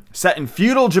 Set in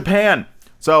feudal Japan.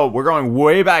 So we're going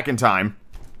way back in time.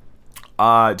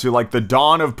 To like the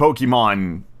dawn of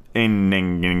Pokemon.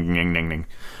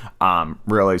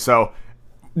 Really. So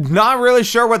not really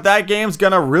sure what that game's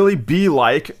gonna really be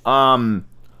like.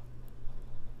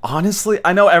 Honestly,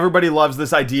 I know everybody loves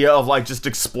this idea of like just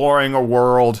exploring a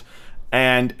world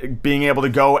and being able to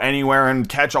go anywhere and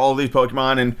catch all of these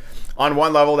Pokemon, and on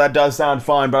one level that does sound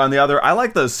fun, but on the other, I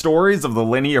like the stories of the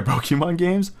linear Pokemon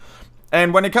games.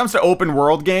 And when it comes to open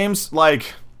world games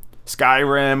like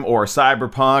Skyrim or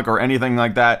Cyberpunk or anything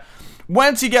like that,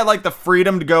 once you get like the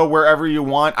freedom to go wherever you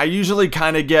want, I usually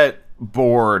kind of get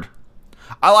bored.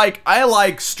 I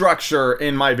like structure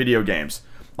in my video games.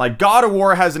 Like God of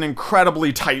War has an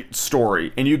incredibly tight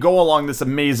story and you go along this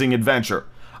amazing adventure.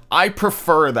 I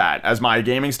prefer that as my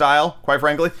gaming style, quite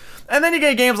frankly. And then you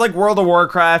get games like World of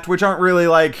Warcraft, which aren't really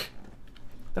like,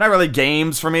 they're not really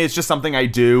games for me. It's just something I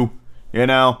do, you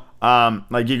know?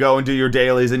 Like you go and do your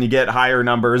dailies and you get higher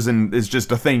numbers and it's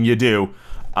just a thing you do.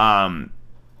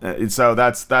 So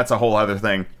that's a whole other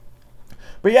thing.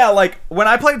 But yeah, like when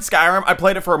I played Skyrim, I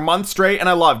played it for a month straight and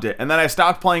I loved it. And then I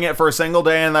stopped playing it for a single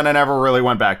day and then I never really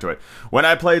went back to it. When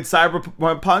I played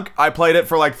Cyberpunk, I played it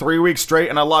for like 3 weeks straight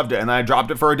and I loved it. And then I dropped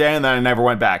it for a day and then I never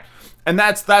went back. And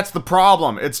that's the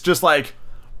problem. It's just like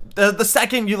the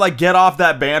second you like get off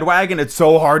that bandwagon, it's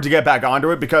so hard to get back onto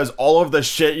it because all of the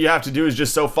shit you have to do is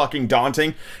just so fucking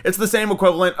daunting. It's the same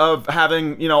equivalent of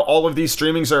having, you know, all of these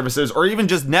streaming services or even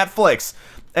just Netflix.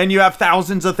 And you have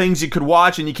thousands of things you could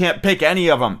watch and you can't pick any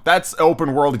of them. That's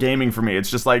open world gaming for me.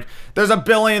 It's just like, there's a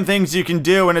billion things you can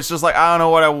do and it's just like, I don't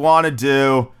know what I want to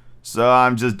do. So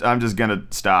I'm just gonna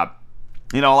stop.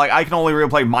 You know, like I can only really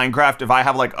play Minecraft if I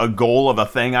have like a goal of a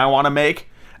thing I want to make.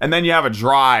 And then you have a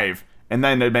drive and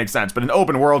then it makes sense. But in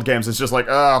open world games, it's just like,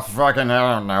 oh, fucking,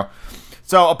 I don't know.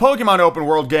 So a Pokemon open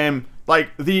world game,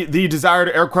 like the desire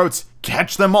to air quotes,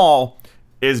 catch them all,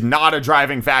 is not a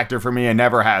driving factor for me and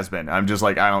never has been. I'm just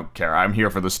like, I don't care. I'm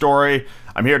here for the story.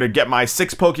 I'm here to get my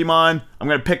 6 Pokemon. I'm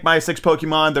going to pick my 6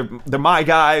 Pokemon. They're my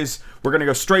guys. We're going to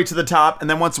go straight to the top. And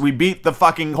then once we beat the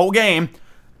fucking whole game,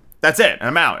 that's it. And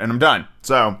I'm out and I'm done.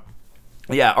 So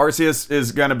yeah, Arceus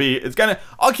is going to be,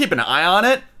 I'll keep an eye on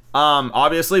it.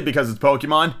 Obviously because it's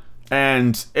Pokemon.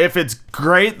 And if it's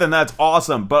great, then that's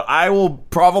awesome. But I will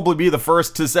probably be the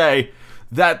first to say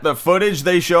that the footage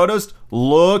they showed us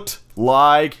looked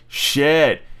like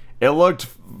shit. It looked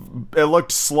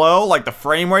slow, like the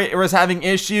frame rate was having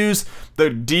issues. The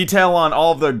detail on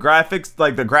all of the graphics,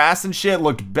 like the grass and shit,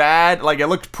 looked bad. Like it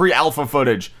looked pre-alpha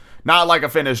footage, not like a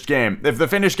finished game. If the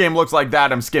finished game looks like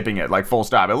that, I'm skipping it, like full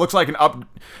stop. It looks like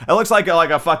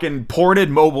a fucking ported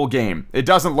mobile game. It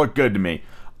doesn't look good to me.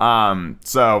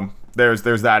 So there's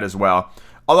that as well.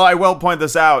 Although I will point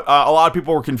this out, a lot of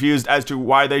people were confused as to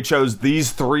why they chose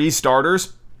these 3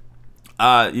 starters.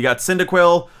 You got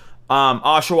Cyndaquil,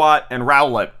 Oshawott, and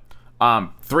Rowlet.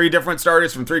 3 different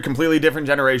starters from 3 completely different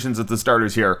generations of the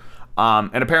starters here.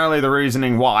 And apparently the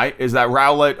reasoning why is that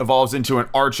Rowlet evolves into an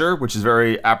archer, which is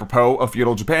very apropos of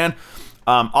feudal Japan.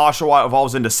 Oshawott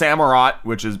evolves into Samurott,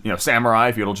 which is, you know,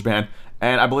 samurai, feudal Japan.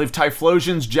 And I believe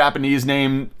Typhlosion's Japanese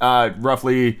name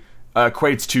roughly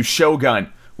equates to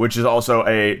shogun, which is also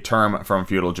a term from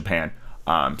feudal Japan.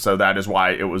 So that is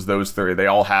why it was those 3. They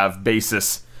all have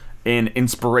basis in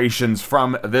inspirations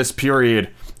from this period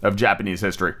of Japanese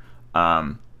history.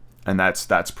 And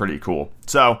that's pretty cool.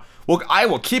 So, well, I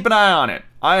will keep an eye on it.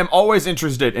 I am always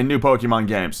interested in new Pokemon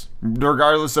games,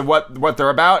 regardless of what they're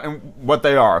about and what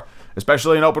they are.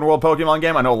 Especially an open world Pokemon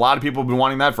game. I know a lot of people have been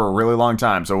wanting that for a really long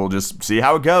time, so we'll just see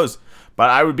how it goes. But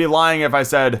I would be lying if I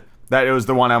said that it was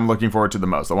the one I'm looking forward to the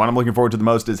most. The one I'm looking forward to the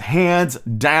most is hands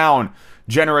down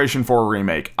Generation 4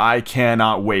 Remake. I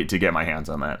cannot wait to get my hands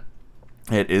on that.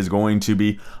 It is going to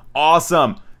be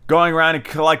awesome. Going around and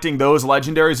collecting those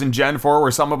legendaries in Gen 4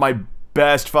 were some of my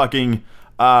best fucking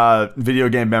video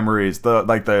game memories. The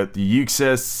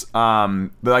Uxis,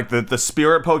 the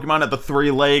spirit Pokemon at the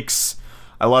 3 lakes,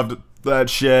 I loved that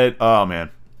shit. Oh,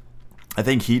 man. I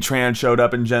think Heatran showed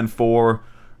up in Gen 4.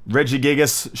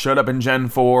 Regigigas showed up in Gen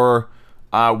 4.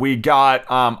 We got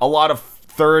a lot of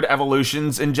third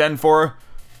evolutions in Gen 4.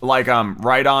 Like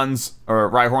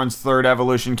Rhyhorn's third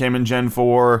evolution came in Gen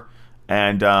 4.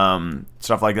 And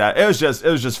stuff like that. It was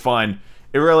just fun.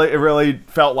 It really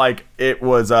felt like it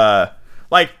was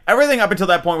like everything up until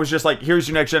that point was just like, here's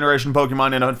your next generation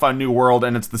Pokemon in a fun new world,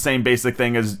 and it's the same basic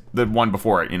thing as the one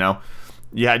before it, you know?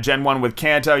 You had Gen 1 with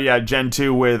Kanto, you had Gen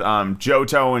 2 with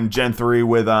Johto, and Gen 3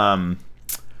 with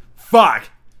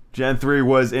Gen 3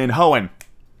 was in Hoenn.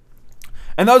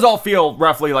 And those all feel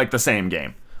roughly like the same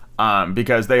game.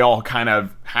 Because they all kind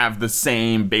of have the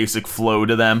same basic flow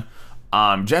to them.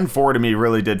 Gen 4 to me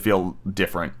really did feel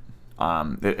different.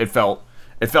 It felt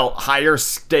higher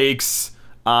stakes.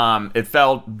 It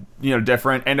felt,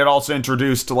 different, and it also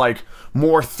introduced like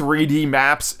more 3D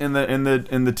maps in the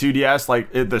 2DS.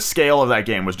 Like the scale of that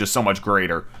game was just so much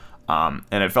greater. And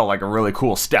it felt like a really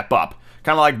cool step up.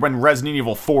 Kind of like when Resident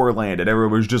Evil 4 landed.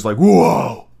 Everyone was just like,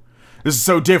 whoa, this is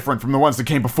so different from the ones that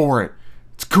came before it.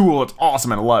 It's cool, it's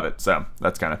awesome, and I love it. So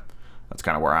that's kind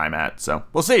of where I'm at. So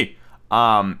we'll see.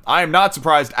 I am not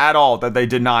surprised at all that they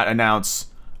did not announce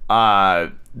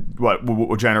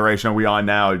what generation are we on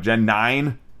now? Gen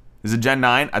 9? Is it Gen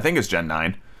 9? I think it's Gen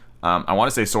 9. I want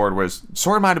to say Sword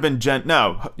might have been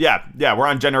we're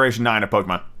on Generation 9 of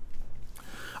Pokemon.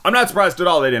 I'm not surprised at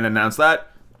all they didn't announce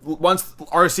that. Once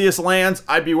Arceus lands,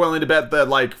 I'd be willing to bet that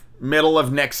like middle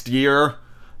of next year,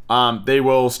 they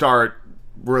will start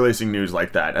releasing news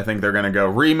like that. I think they're gonna go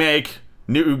remake,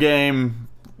 new game,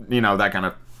 that kind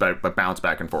of bounce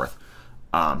back and forth.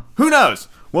 Who knows?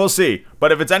 We'll see.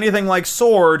 But if it's anything like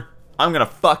Sword, I'm gonna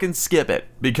fucking skip it,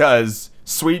 because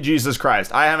sweet Jesus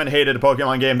Christ, I haven't hated a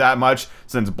Pokemon game that much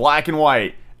since Black and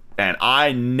White, and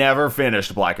I never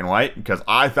finished Black and White because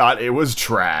I thought it was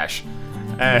trash.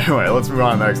 Anyway, let's move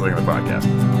on to the next thing in the podcast.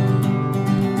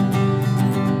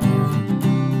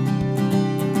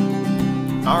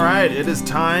 Alright, it is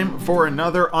time for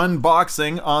another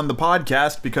unboxing on the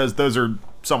podcast, because those are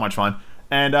so much fun.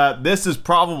 And this is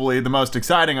probably the most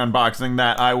exciting unboxing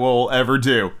that I will ever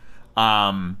do.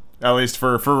 At least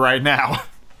for right now.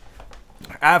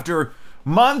 After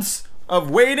months of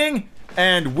waiting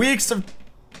and weeks of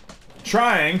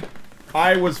trying,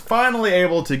 I was finally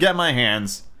able to get my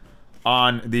hands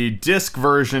on the disc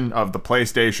version of the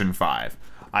PlayStation 5.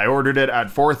 I ordered it at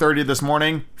 4:30 this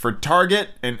morning for Target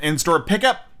and in-store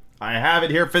pickup. I have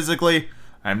it here physically.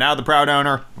 I am now the proud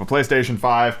owner of a PlayStation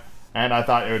 5, and I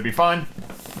thought it would be fun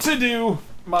to do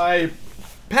my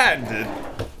patented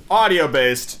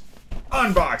audio-based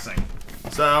unboxing.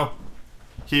 So,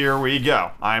 here we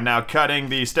go. I am now cutting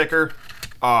the sticker.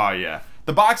 Oh, yeah.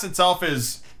 The box itself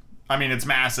is, it's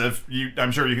massive.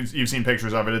 I'm sure you've seen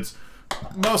pictures of it. It's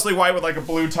mostly white with like a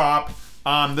blue top.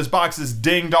 This box is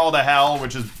dinged all to hell,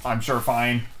 which is, I'm sure,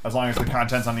 fine, as long as the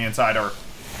contents on the inside are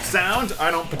sound. I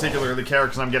don't particularly care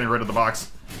because I'm getting rid of the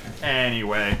box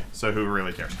anyway, so who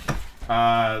really cares?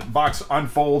 Box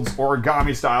unfolds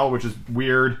origami style, which is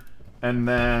weird. And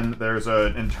then there's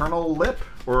an internal lip,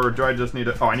 or do I just need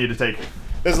to... Oh, I need to take...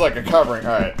 This is like a covering.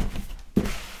 All right.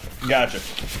 Gotcha.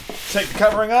 Take the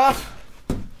covering off.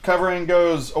 Covering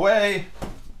goes away.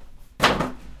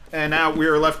 And now we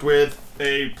are left with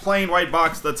a plain white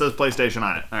box that says PlayStation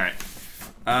on it. All right.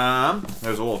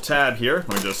 There's a little tab here.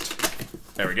 Let me just...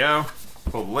 There we go.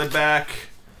 Pull the lid back.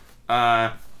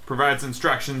 Provides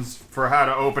instructions for how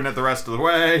to open it the rest of the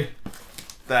way.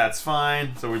 That's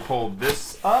fine. So we pulled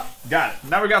this up. Got it.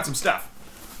 Now we got some stuff.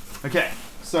 Okay.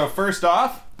 So first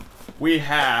off, we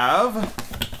have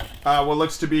what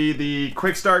looks to be the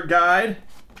quick start guide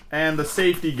and the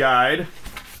safety guide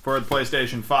for the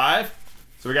PlayStation 5.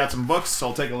 So we got some books, so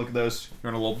I'll take a look at those here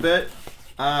in a little bit.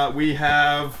 We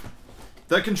have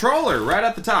the controller right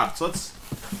at the top. So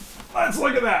let's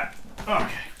look at that.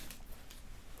 Okay.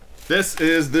 This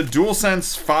is the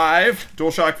DualSense 5,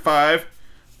 DualShock 5.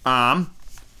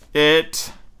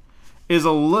 It is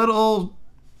a little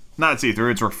not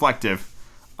see-through, it's reflective.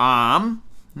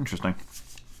 Interesting.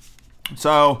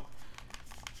 So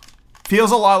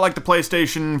feels a lot like the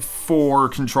PlayStation 4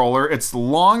 controller. It's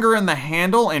longer in the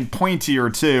handle and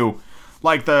pointier too.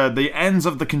 Like the ends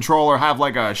of the controller have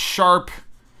like a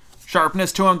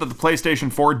sharpness to them that the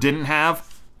PlayStation 4 didn't have.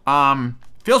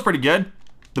 Feels pretty good.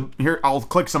 Here, I'll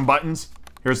click some buttons.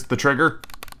 Here's the trigger,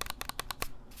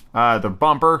 the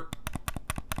bumper,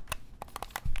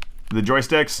 the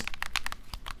joysticks,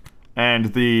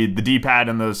 and the D-pad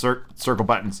and the circle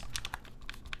buttons.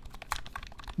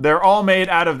 They're all made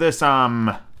out of this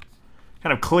kind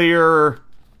of clear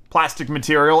plastic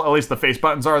material. At least the face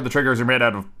buttons are. The triggers are made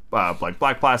out of like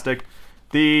black plastic.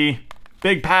 The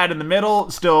big pad in the middle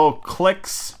still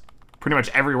clicks. Pretty much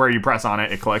everywhere you press on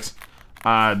it, it clicks.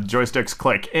 Joysticks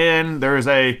click in. There's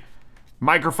a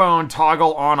microphone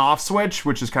toggle on-off switch,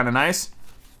 which is kind of nice.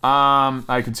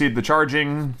 I can see the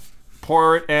charging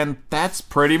port, and that's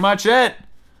pretty much it.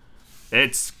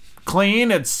 It's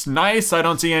clean, it's nice. I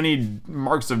don't see any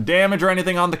marks of damage or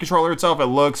anything on the controller itself. It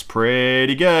looks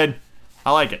pretty good.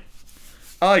 I like it.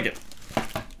 I like it.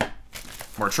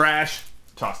 More trash.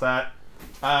 Toss that.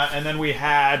 And then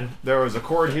there was a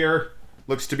cord here.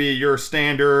 Looks to be your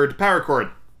standard power cord.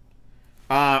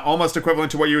 Almost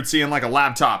equivalent to what you would see in like a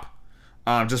laptop.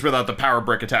 Just without the power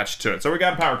brick attached to it. So we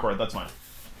got a power cord, that's fine.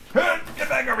 Get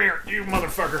back over here, you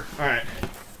motherfucker. Alright.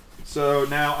 So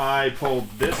now I pull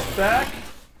this back.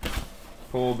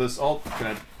 Pull this alt.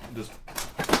 Can I just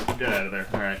get out of there?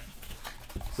 Alright.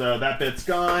 So that bit's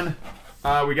gone.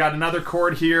 We got another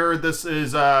cord here. This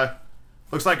is,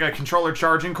 looks like a controller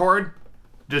charging cord.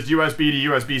 Just USB to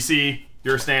USB-C.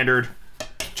 Your standard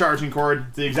charging cord.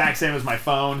 It's the exact same as my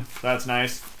phone. That's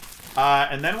nice.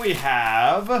 And then we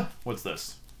have... What's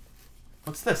this?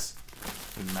 What's this?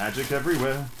 There's magic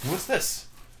everywhere. What's this?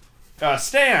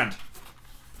 Stand.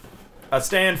 A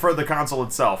stand for the console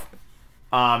itself.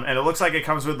 And it looks like it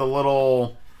comes with a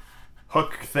little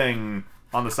hook thing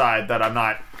on the side that I'm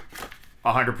not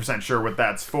 100% sure what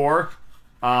that's for.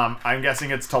 I'm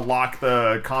guessing it's to lock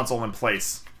the console in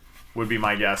place, would be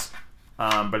my guess.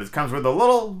 But it comes with a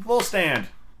little stand.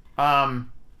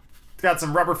 It's got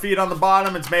some rubber feet on the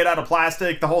bottom. It's made out of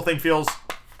plastic. The whole thing feels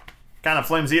kind of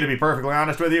flimsy, to be perfectly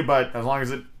honest with you, but as long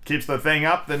as it keeps the thing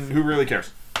up, then who really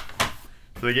cares?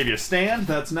 So they gave you a stand.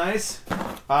 That's nice.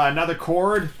 Another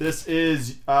cord. This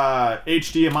is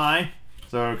HDMI.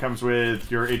 So it comes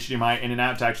with your HDMI in and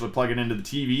out to actually plug it into the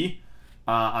TV.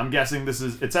 I'm guessing this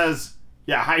is, it says,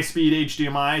 yeah, high-speed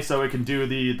HDMI, so it can do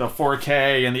the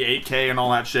 4K and the 8K and all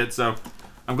that shit. So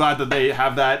I'm glad that they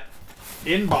have that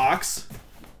in box.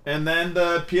 And then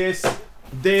the pièce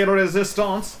de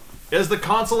résistance is the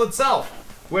console itself,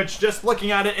 which, just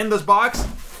looking at it in this box,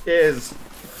 is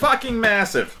fucking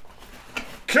massive.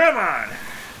 Come on!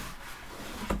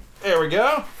 There we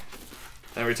go.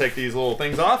 Then we take these little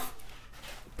things off.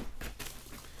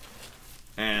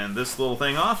 And this little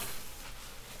thing off.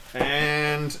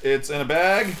 And it's in a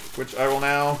bag, which I will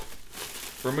now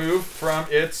remove from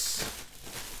its...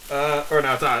 or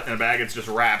no, it's not in a bag, it's just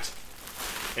wrapped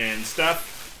in stuff.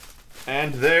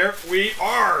 And there we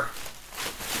are!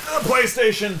 The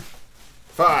PlayStation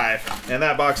 5. And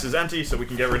that box is empty, so we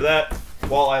can get rid of that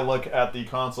while I look at the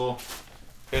console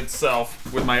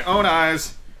itself with my own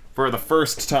eyes for the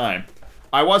first time.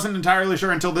 I wasn't entirely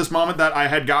sure until this moment that I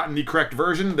had gotten the correct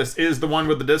version. This is the one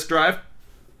with the disc drive.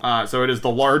 So it is the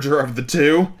larger of the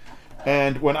two.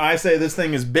 And when I say this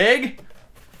thing is big,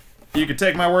 you can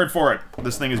take my word for it.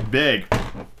 This thing is big.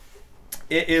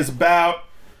 It is about...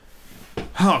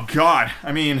 Oh, God.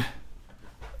 I mean...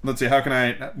 Let's see, how can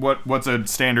I... What's a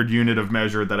standard unit of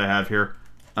measure that I have here?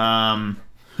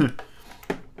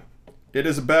 It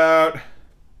is about...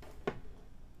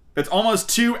 It's almost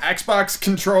 2 Xbox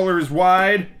controllers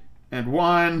wide, and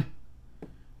 1,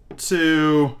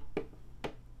 2...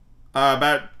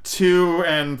 about 2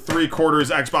 3/4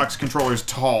 Xbox controllers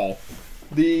tall.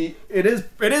 It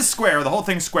is square. The whole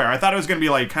thing's square. I thought it was gonna be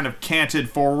like kind of canted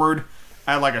forward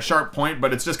at like a sharp point,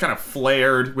 but it's just kind of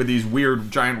flared with these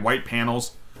weird giant white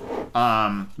panels.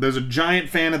 There's a giant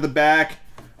fan at the back.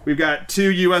 We've got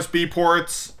 2 USB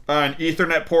ports, an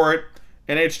Ethernet port,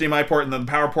 an HDMI port, and then the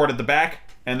power port at the back,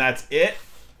 and that's it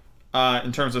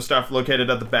in terms of stuff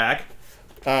located at the back.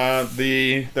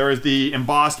 There is the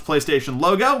embossed PlayStation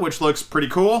logo, which looks pretty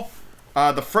cool.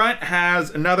 The front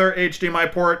has another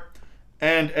HDMI port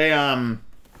and a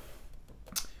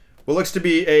what looks to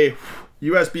be a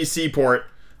USB-C port,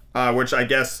 which I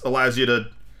guess allows you to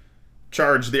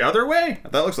charge the other way.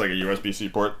 That looks like a USB-C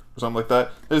port or something like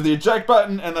that. There's the eject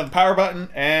button and then the power button,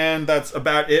 and that's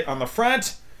about it on the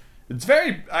front. It's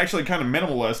very, actually, kind of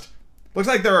minimalist. Looks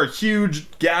like there are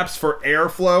huge gaps for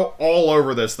airflow all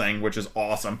over this thing, which is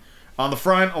awesome. On the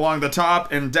front, along the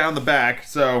top, and down the back.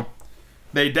 So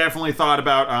they definitely thought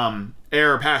about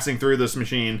air passing through this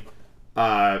machine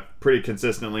pretty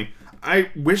consistently.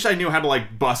 I wish I knew how to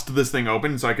like bust this thing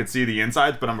open so I could see the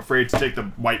insides, but I'm afraid to take the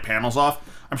white panels off.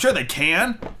 I'm sure they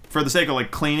can for the sake of like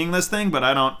cleaning this thing, but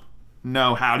I don't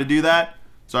know how to do that.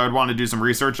 So I'd want to do some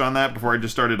research on that before I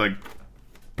just started like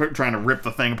trying to rip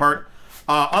the thing apart.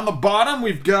 On the bottom,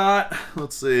 we've got,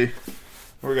 let's see,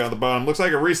 what we got at the bottom? Looks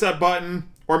like a reset button,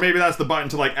 or maybe that's the button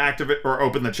to like activate or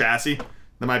open the chassis.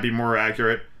 That might be more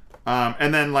accurate.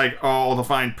 And then like all the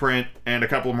fine print and a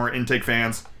couple more intake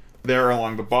fans. there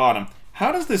along the bottom.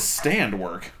 How does this stand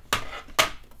work?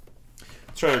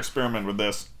 Let's try to experiment with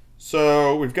this.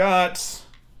 So we've got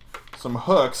some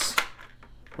hooks,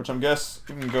 which I'm guess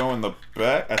can go in the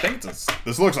back. I think this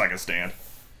looks like a stand.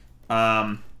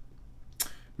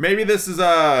 Maybe this is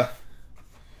I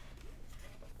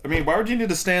mean, why would you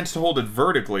need a stand to hold it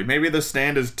vertically? Maybe the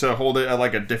stand is to hold it at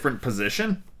like a different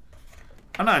position?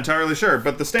 I'm not entirely sure,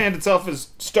 but the stand itself is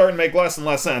starting to make less and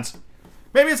less sense.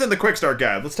 Maybe it's in the quick start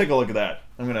guide. Let's take a look at that.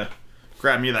 I'm gonna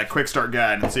grab me that quick start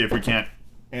guide and see if we can't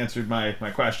answer my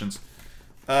questions.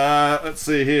 Let's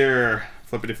see here.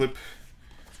 Flippity flip.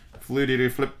 Floo-dee-doo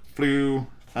flip flu.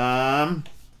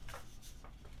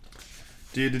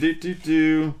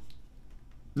 Do.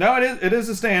 No, it is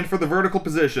a stand for the vertical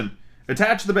position.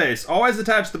 Attach the base. Always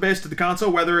attach the base to the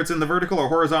console, whether it's in the vertical or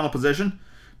horizontal position.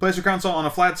 Place your console on a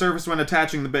flat surface when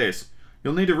attaching the base.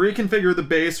 You'll need to reconfigure the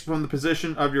base from the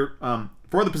position of your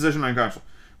for the position on your console.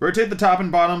 Rotate the top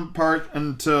and bottom part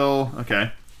until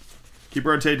keep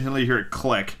rotating until you hear it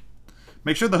click.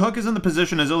 Make sure the hook is in the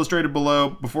position as illustrated below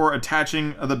before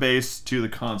attaching the base to the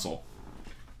console.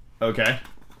 Okay,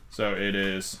 so it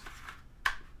is.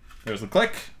 There's the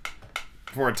click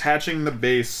before attaching the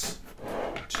base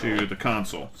to the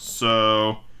console.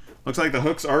 So looks like the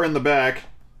hooks are in the back.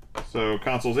 So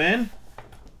console's in.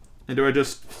 And do I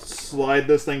just slide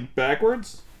this thing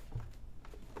backwards?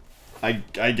 I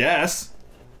guess.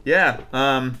 Yeah.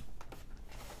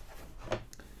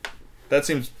 That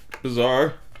seems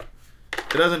bizarre.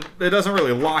 It doesn't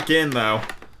really lock in though.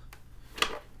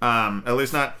 At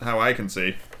least not how I can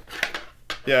see.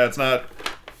 Yeah, it's not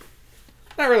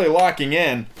really locking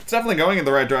in. It's definitely going in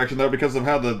the right direction though because of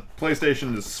how the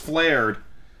PlayStation is flared.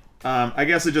 I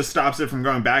guess it just stops it from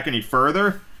going back any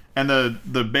further, and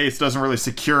the base doesn't really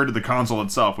secure to the console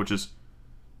itself, which is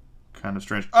kind of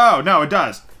strange. Oh no, it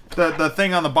does. The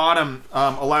thing on the bottom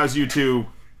allows you to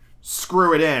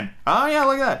screw it in. Oh yeah,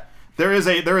 look at that. There is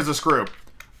a screw.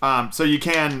 So you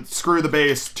can screw the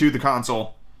base to the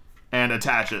console and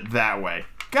attach it that way.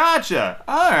 Gotcha.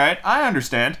 All right, I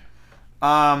understand.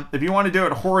 If you want to do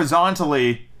it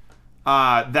horizontally,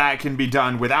 that can be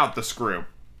done without the screw.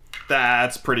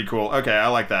 That's pretty cool. Okay, I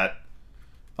like that.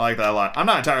 I like that a lot. I'm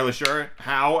not entirely sure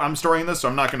how I'm storing this, so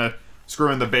I'm not going to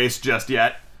screw in the base just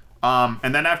yet.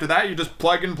 And then after that, you just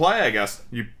plug and play, I guess.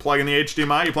 You plug in the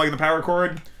HDMI, you plug in the power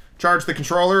cord, charge the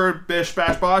controller, bish,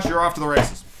 bash, bosh, you're off to the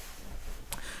races.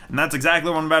 And that's exactly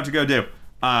what I'm about to go do.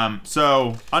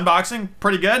 So, unboxing,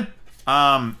 pretty good.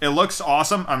 It looks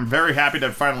awesome. I'm very happy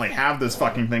to finally have this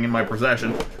fucking thing in my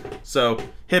possession. So,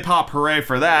 hip-hop hooray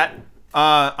for that.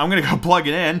 I'm gonna go plug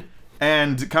it in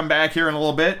and come back here in a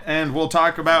little bit, and we'll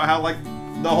talk about how, like,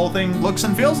 the whole thing looks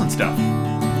and feels and stuff.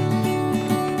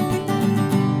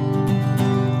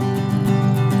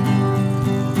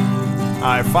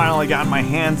 I finally got my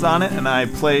hands on it, and I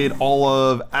played all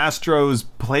of Astro's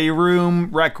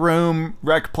Playroom, Rec Room,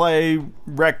 Rec Play,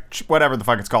 whatever the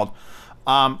fuck it's called.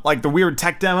 Like the weird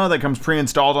tech demo that comes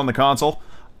pre-installed on the console.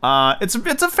 It's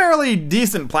a fairly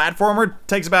decent platformer. It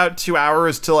takes about 2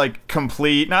 hours to like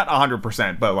complete, not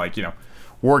 100%, but like, you know,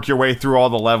 work your way through all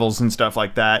the levels and stuff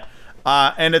like that.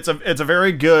 And it's a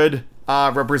very good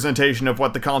representation of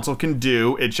what the console can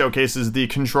do. It showcases the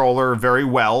controller very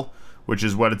well, which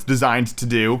is what it's designed to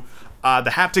do.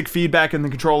 The haptic feedback in the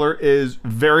controller is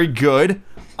very good.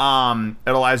 It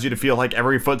allows you to feel like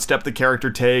every footstep the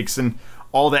character takes and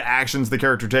all the actions the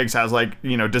character takes has like,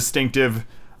 you know, distinctive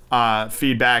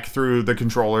feedback through the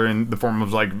controller in the form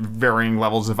of like varying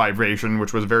levels of vibration,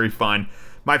 which was very fun.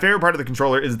 My favorite part of the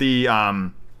controller is the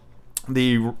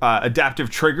adaptive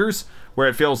triggers, where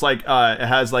it feels like it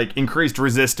has like increased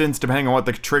resistance depending on what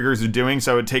the triggers are doing,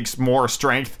 so it takes more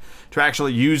strength to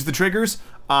actually use the triggers.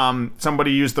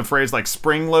 Somebody used the phrase like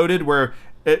spring-loaded, where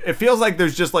it feels like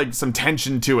there's just like some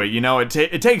tension to it, you know? It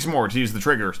takes more to use the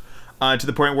triggers, to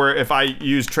the point where if I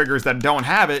use triggers that don't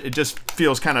have it, it just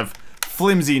feels kind of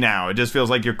flimsy now. It just feels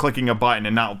like you're clicking a button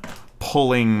and not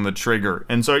pulling the trigger,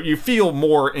 and so you feel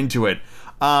more into it.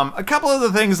 A couple of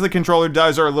the things the controller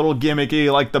does are a little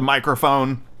gimmicky, like the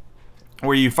microphone,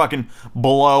 where you fucking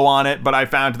blow on it, but I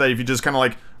found that if you just kind of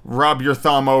like rub your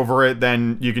thumb over it,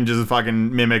 then you can just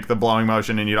fucking mimic the blowing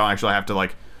motion, and you don't actually have to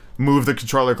like move the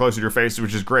controller closer to your face,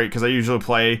 which is great, because I usually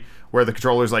play where the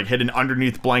controller's like hidden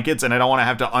underneath blankets, and I don't want to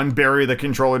have to unbury the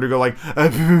controller to go like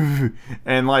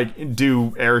and like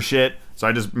do air shit, so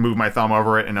I just move my thumb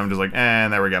over it, and I'm just like,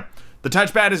 and there we go. The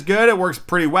touchpad is good, it works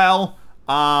pretty well.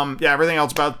 Yeah, everything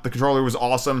else about the controller was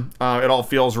awesome. It all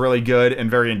feels really good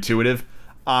and very intuitive.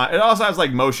 It also has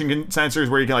like motion sensors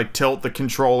where you can like tilt the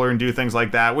controller and do things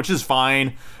like that, which is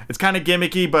fine. It's kind of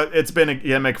gimmicky, but it's been a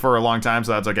gimmick for a long time,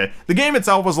 so that's okay. The game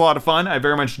itself was a lot of fun. I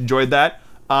very much enjoyed that.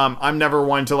 I'm never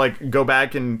one to like go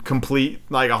back and complete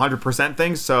like 100%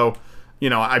 things, so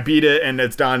I beat it and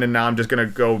it's done, and now I'm just gonna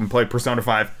go and play Persona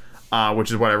 5,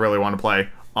 which is what I really want to play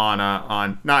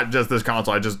on not just this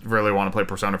console. I just really want to play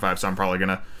Persona 5, so I'm probably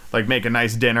gonna like make a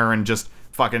nice dinner and just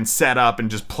fucking set up and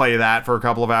just play that for a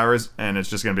couple of hours, and it's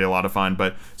just gonna be a lot of fun.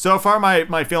 But so far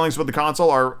my feelings with the console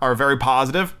are very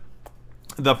positive.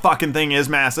 The fucking thing is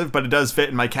massive, but it does fit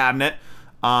in my cabinet.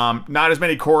 Not as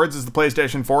many cords as the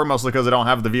PlayStation 4, mostly because I don't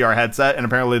have the VR headset, and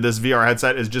apparently this VR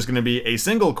headset is just going to be a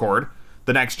single cord,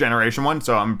 the next generation one,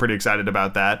 so I'm pretty excited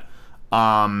about that.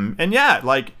 And yeah,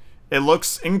 like, it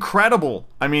looks incredible.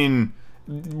 I mean,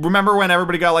 remember when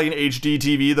everybody got like an HD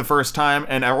TV the first time,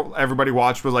 and everybody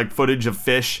watched was like footage of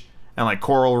fish and like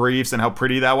coral reefs and how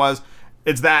pretty that was?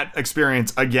 It's that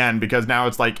experience again, because now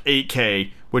it's like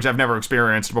 8K, which I've never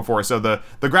experienced before. So the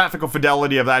graphical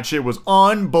fidelity of that shit was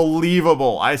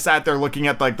unbelievable. I sat there looking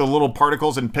at like the little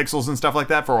particles and pixels and stuff like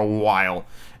that for a while.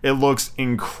 It looks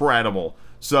incredible.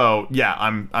 So yeah,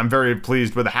 I'm very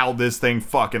pleased with how this thing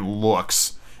fucking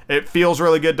looks. It feels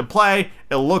really good to play.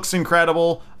 It looks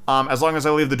incredible. As long as I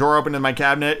leave the door open in my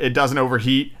cabinet, it doesn't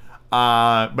overheat.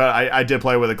 But I did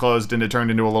play with it closed, and it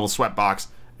turned into a little sweat box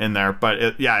in there.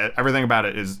 But yeah, everything about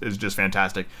it is just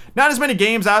fantastic. Not as many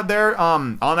games out there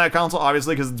on that console,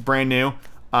 obviously, because it's brand new.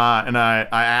 And I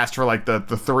asked for like the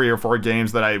 3 or 4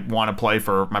 games that I want to play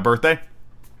for my birthday.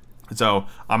 So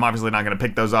I'm obviously not going to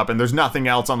pick those up. And there's nothing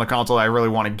else on the console that I really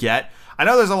want to get. I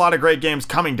know there's a lot of great games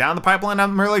coming down the pipeline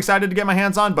I'm really excited to get my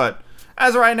hands on, but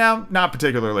as of right now, not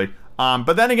particularly.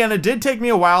 But then again, it did take me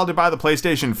a while to buy the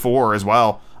PlayStation 4 as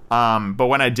well. But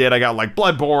when I did, I got like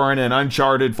Bloodborne and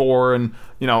Uncharted 4 and,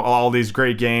 all these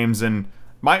great games. And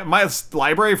my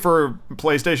library for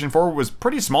PlayStation 4 was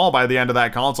pretty small by the end of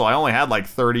that console. I only had like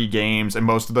 30 games, and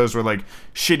most of those were like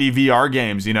shitty VR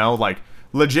games, like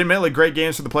legitimately great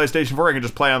games for the PlayStation 4. I can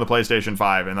just play on the PlayStation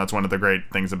 5, and that's one of the great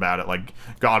things about it, like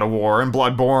God of War and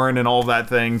Bloodborne and all of that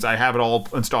things. I have it all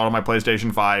installed on my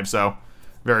PlayStation 5, so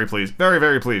very pleased, very,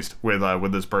 very pleased with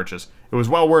this purchase. It was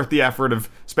well worth the effort of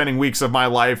spending weeks of my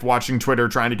life watching Twitter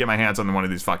trying to get my hands on one of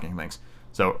these fucking things.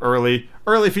 So early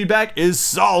feedback is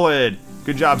solid.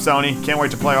 Good job, Sony. Can't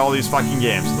wait to play all these fucking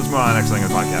games. Let's move on to the next thing in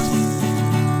the podcast.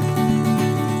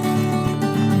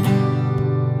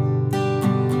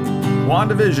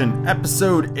 WandaVision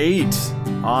Episode 8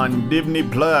 on Disney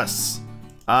Plus.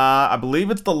 I believe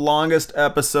it's the longest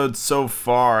episode so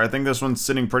far. I think this one's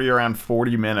sitting pretty around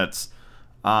 40 minutes.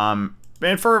 And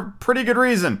for a pretty good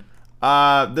reason.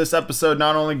 This episode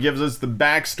not only gives us the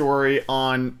backstory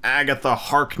on Agatha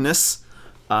Harkness,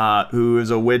 who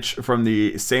is a witch from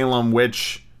the Salem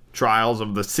witch trials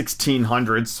of the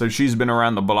 1600s, so she's been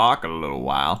around the block a little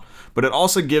while, but it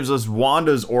also gives us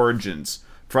Wanda's origins,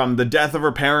 from the death of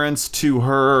her parents to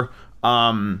her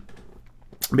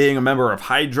being a member of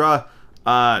Hydra,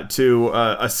 to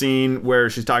a scene where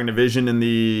she's talking to Vision in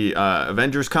the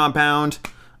Avengers compound,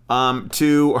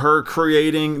 to her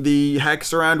creating the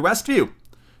hex around Westview,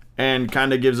 and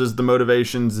kind of gives us the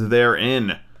motivations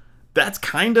therein. That's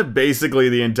kind of basically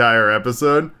the entire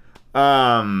episode.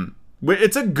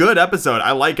 It's a good episode.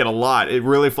 I like it a lot. It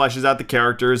really fleshes out the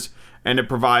characters, and it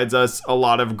provides us a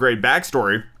lot of great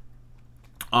backstory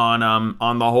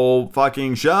on the whole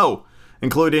fucking show,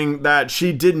 including that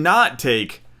she did not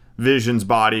take Vision's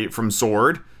body from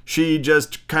S.W.O.R.D. She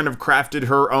just kind of crafted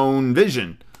her own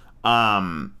Vision.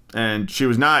 And she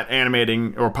was not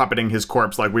animating or puppeting his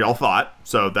corpse like we all thought.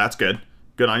 So that's good.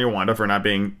 Good on you, Wanda, for not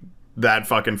being that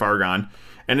fucking far gone.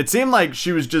 And it seemed like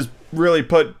she was just really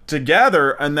put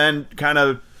together and then kind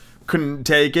of couldn't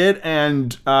take it.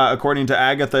 And according to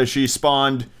Agatha, she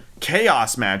spawned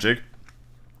chaos magic.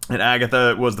 And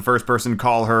Agatha was the first person to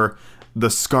call her the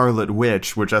Scarlet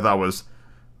Witch, which I thought was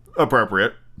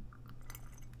appropriate.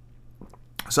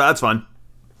 So that's fun.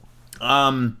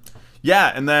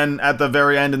 Yeah, and then at the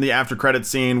very end in the after credit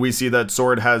scene, we see that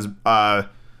S.W.O.R.D. has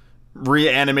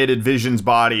reanimated Vision's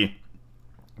body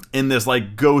in this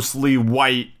like ghostly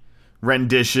white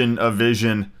rendition of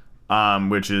Vision,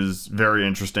 which is very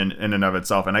interesting in and of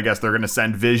itself. And I guess they're going to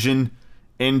send Vision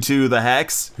into the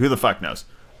Hex. Who the fuck knows?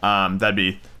 That'd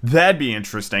be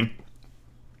interesting.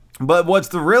 But what's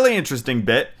the really interesting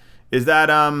bit is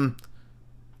that I'm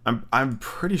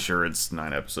pretty sure it's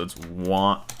 9 episodes.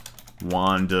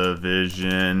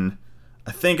 WandaVision.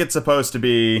 I think it's supposed to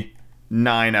be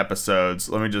 9 episodes.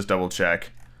 Let me just double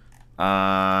check.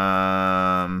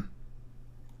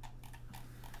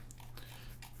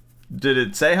 did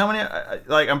it say how many?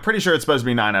 Like, I'm pretty sure it's supposed to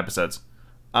be 9 episodes.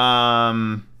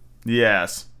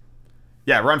 Yes.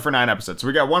 Yeah, run for 9 episodes. So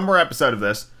we got one more episode of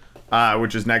this,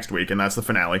 which is next week, and that's the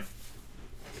finale.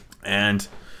 And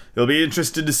you'll be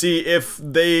interested to see if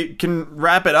they can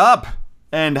wrap it up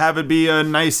and have it be a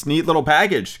nice, neat little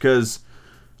package. Because,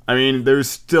 I mean, there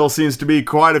still seems to be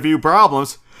quite a few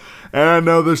problems. And I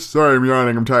know this... Sorry, I'm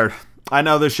yawning. I'm tired. I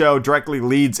know the show directly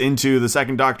leads into the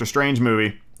second Doctor Strange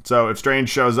movie. So if Strange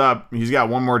shows up, he's got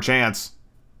one more chance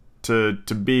to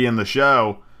be in the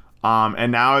show.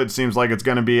 And now it seems like it's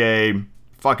going to be a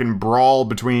fucking brawl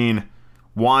between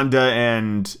Wanda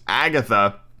and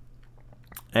Agatha.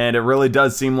 And it really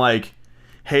does seem like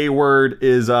Hayward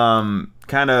is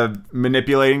kind of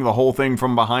manipulating the whole thing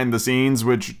from behind the scenes,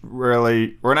 which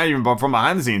really... Or not even from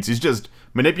behind the scenes. He's just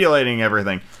manipulating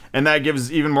everything. And that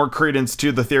gives even more credence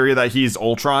to the theory that he's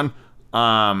Ultron.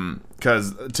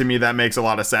 Because to me, that makes a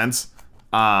lot of sense.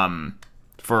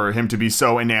 For him to be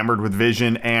so enamored with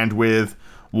Vision and with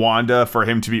Wanda, for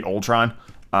him to be Ultron.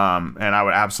 And I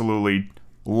would absolutely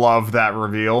love that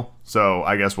reveal. So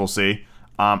I guess we'll see.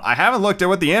 I haven't looked at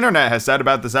what the internet has said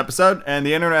about this episode, and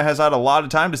the internet has had a lot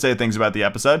of time to say things about the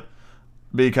episode,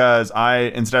 because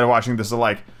instead of watching this at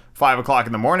like 5 o'clock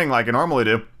in the morning like I normally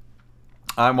do,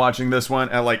 I'm watching this one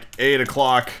at like 8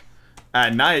 o'clock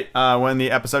at night when the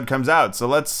episode comes out. So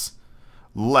let's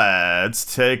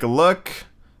take a look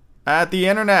at the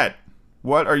internet.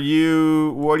 What are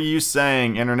you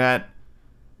saying, internet?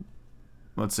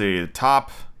 Let's see,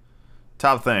 top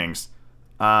things.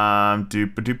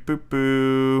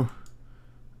 Doop-a-doop-boop-boo.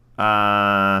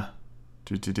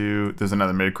 There's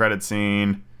another mid-credit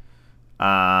scene.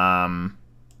 I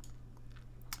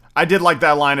did like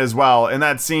that line as well. In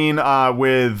that scene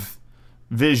with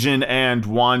Vision and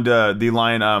Wanda, the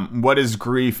line, what is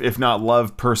grief if not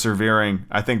love persevering?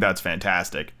 I think that's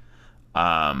fantastic.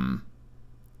 Yeah,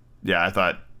 I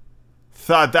thought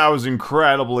that was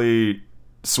incredibly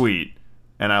sweet.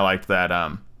 And I liked that,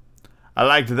 I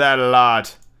liked that a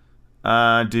lot.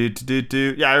 Yeah,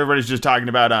 everybody's just talking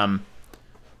about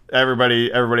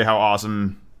everybody how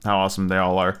awesome they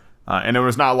all are. And it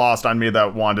was not lost on me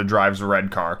that Wanda drives a red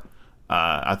car.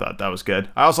 I thought that was good.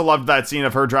 I also loved that scene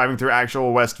of her driving through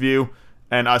actual Westview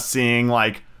and us seeing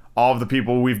like all of the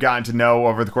people we've gotten to know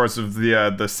over the course of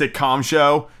the sitcom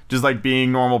show, just like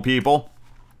being normal people.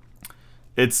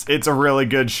 It's a really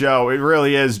good show. It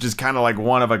really is just kind of like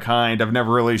one of a kind. I've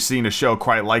never really seen a show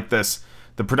quite like this.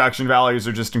 The production values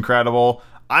are just incredible.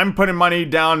 I'm putting money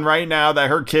down right now that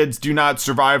her kids do not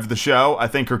survive the show. I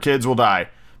think her kids will die,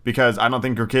 because I don't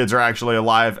think her kids are actually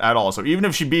alive at all. So even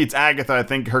if she beats Agatha, I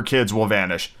think her kids will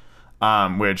vanish,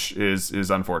 which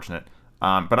is unfortunate.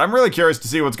 But I'm really curious to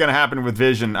see what's going to happen with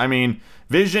Vision. I mean,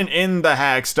 Vision in the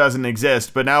Hex doesn't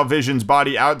exist, but now Vision's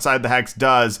body outside the Hex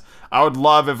does. I would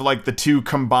love if like the two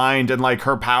combined and like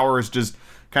her powers just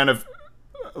kind of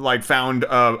like found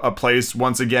a place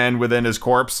once again within his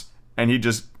corpse, and he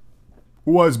just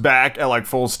was back at like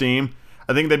full steam.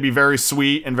 I think that'd be very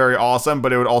sweet and very awesome,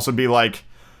 but it would also be like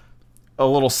a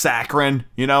little saccharine,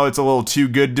 you know? It's a little too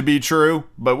good to be true,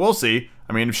 but we'll see.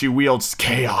 I mean, if she wields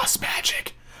chaos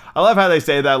magic. I love how they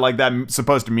say that like that's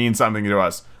supposed to mean something to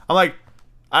us. I'm like,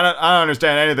 I don't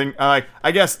understand anything.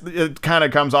 I guess it kind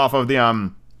of comes off of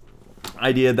the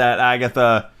idea that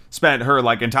Agatha spent her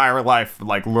like entire life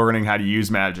like learning how to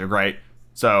use magic, right?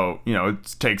 So, you know,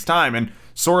 it takes time. And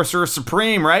Sorcerer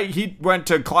Supreme, right? He went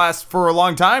to class for a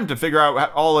long time to figure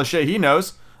out all the shit he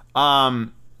knows.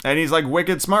 And he's like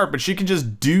wicked smart, but she can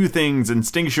just do things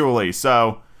instinctually.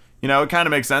 So, you know, it kind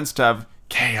of makes sense to have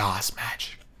chaos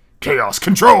magic. Chaos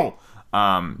control!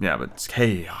 Yeah, but it's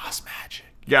chaos magic.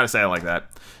 You gotta say it like that.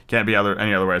 Can't be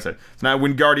any other way to say it. It's not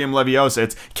Wingardium Leviosa,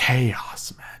 it's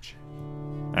chaos magic.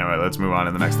 Anyway, let's move on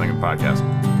to the next thing in the podcast.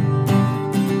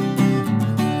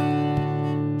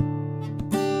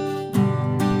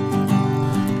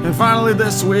 And finally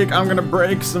this week, I'm gonna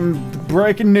break some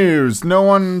breaking news. No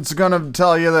one's gonna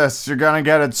tell you this. You're gonna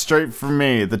get it straight from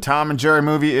me. The Tom and Jerry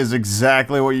movie is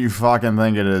exactly what you fucking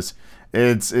think it is.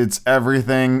 It's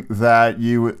everything that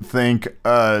you would think,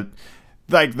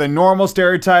 like the normal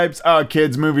stereotypes. Oh,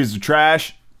 kids' movies are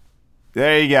trash.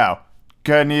 There you go.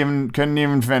 Couldn't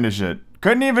even finish it.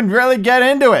 Couldn't even really get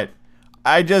into it.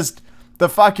 The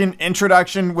fucking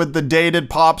introduction with the dated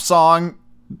pop song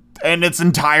in its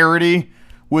entirety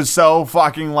was so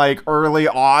fucking like early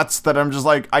aughts that I'm just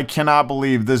like, I cannot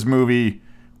believe this movie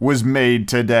was made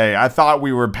today. I thought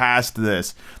we were past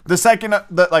this. The second, in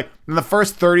the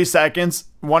first 30 seconds,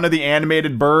 one of the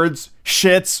animated birds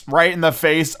shits right in the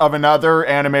face of another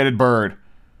animated bird.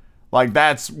 Like,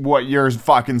 that's what you're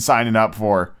fucking signing up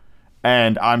for.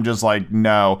 And I'm just like,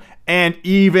 no. And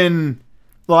even,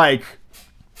 like,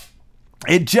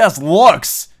 it just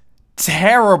looks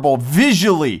terrible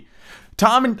visually.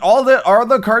 Tom and all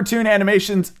the cartoon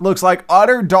animations looks like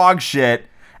utter dog shit.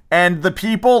 And the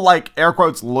people, like, air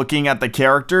quotes, looking at the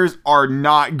characters are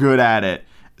not good at it.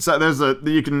 So I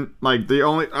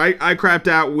crapped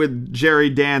out with Jerry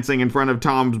dancing in front of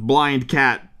Tom's blind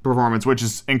cat performance, which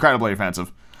is incredibly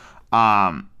offensive.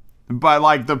 But,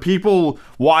 like, the people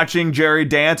watching Jerry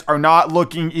dance are not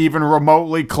looking even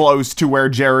remotely close to where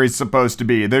Jerry's supposed to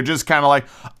be. They're just kind of like,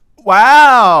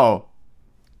 wow.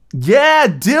 Yeah,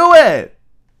 do it.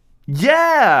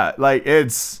 Yeah. Like,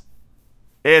 it's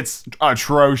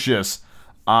atrocious.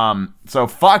 So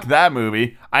fuck that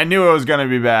movie. I knew it was going to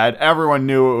be bad. Everyone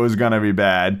knew it was going to be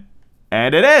bad.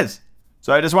 And it is.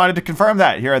 So I just wanted to confirm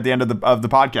that here at the end of the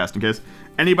podcast, in case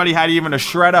anybody had even a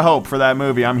shred of hope for that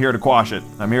movie. I'm here to quash it.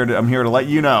 I'm here to let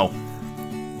you know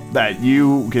that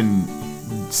you can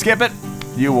skip it.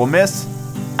 You will miss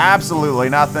absolutely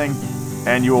nothing,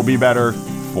 and you will be better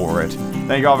for it.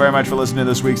 Thank you all very much for listening to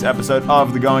this week's episode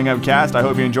of the Going Up Cast. I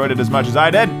hope you enjoyed it as much as I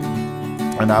did,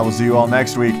 and I will see you all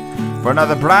next week for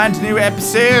another brand new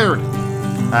episode.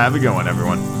 Have a good one,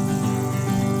 everyone.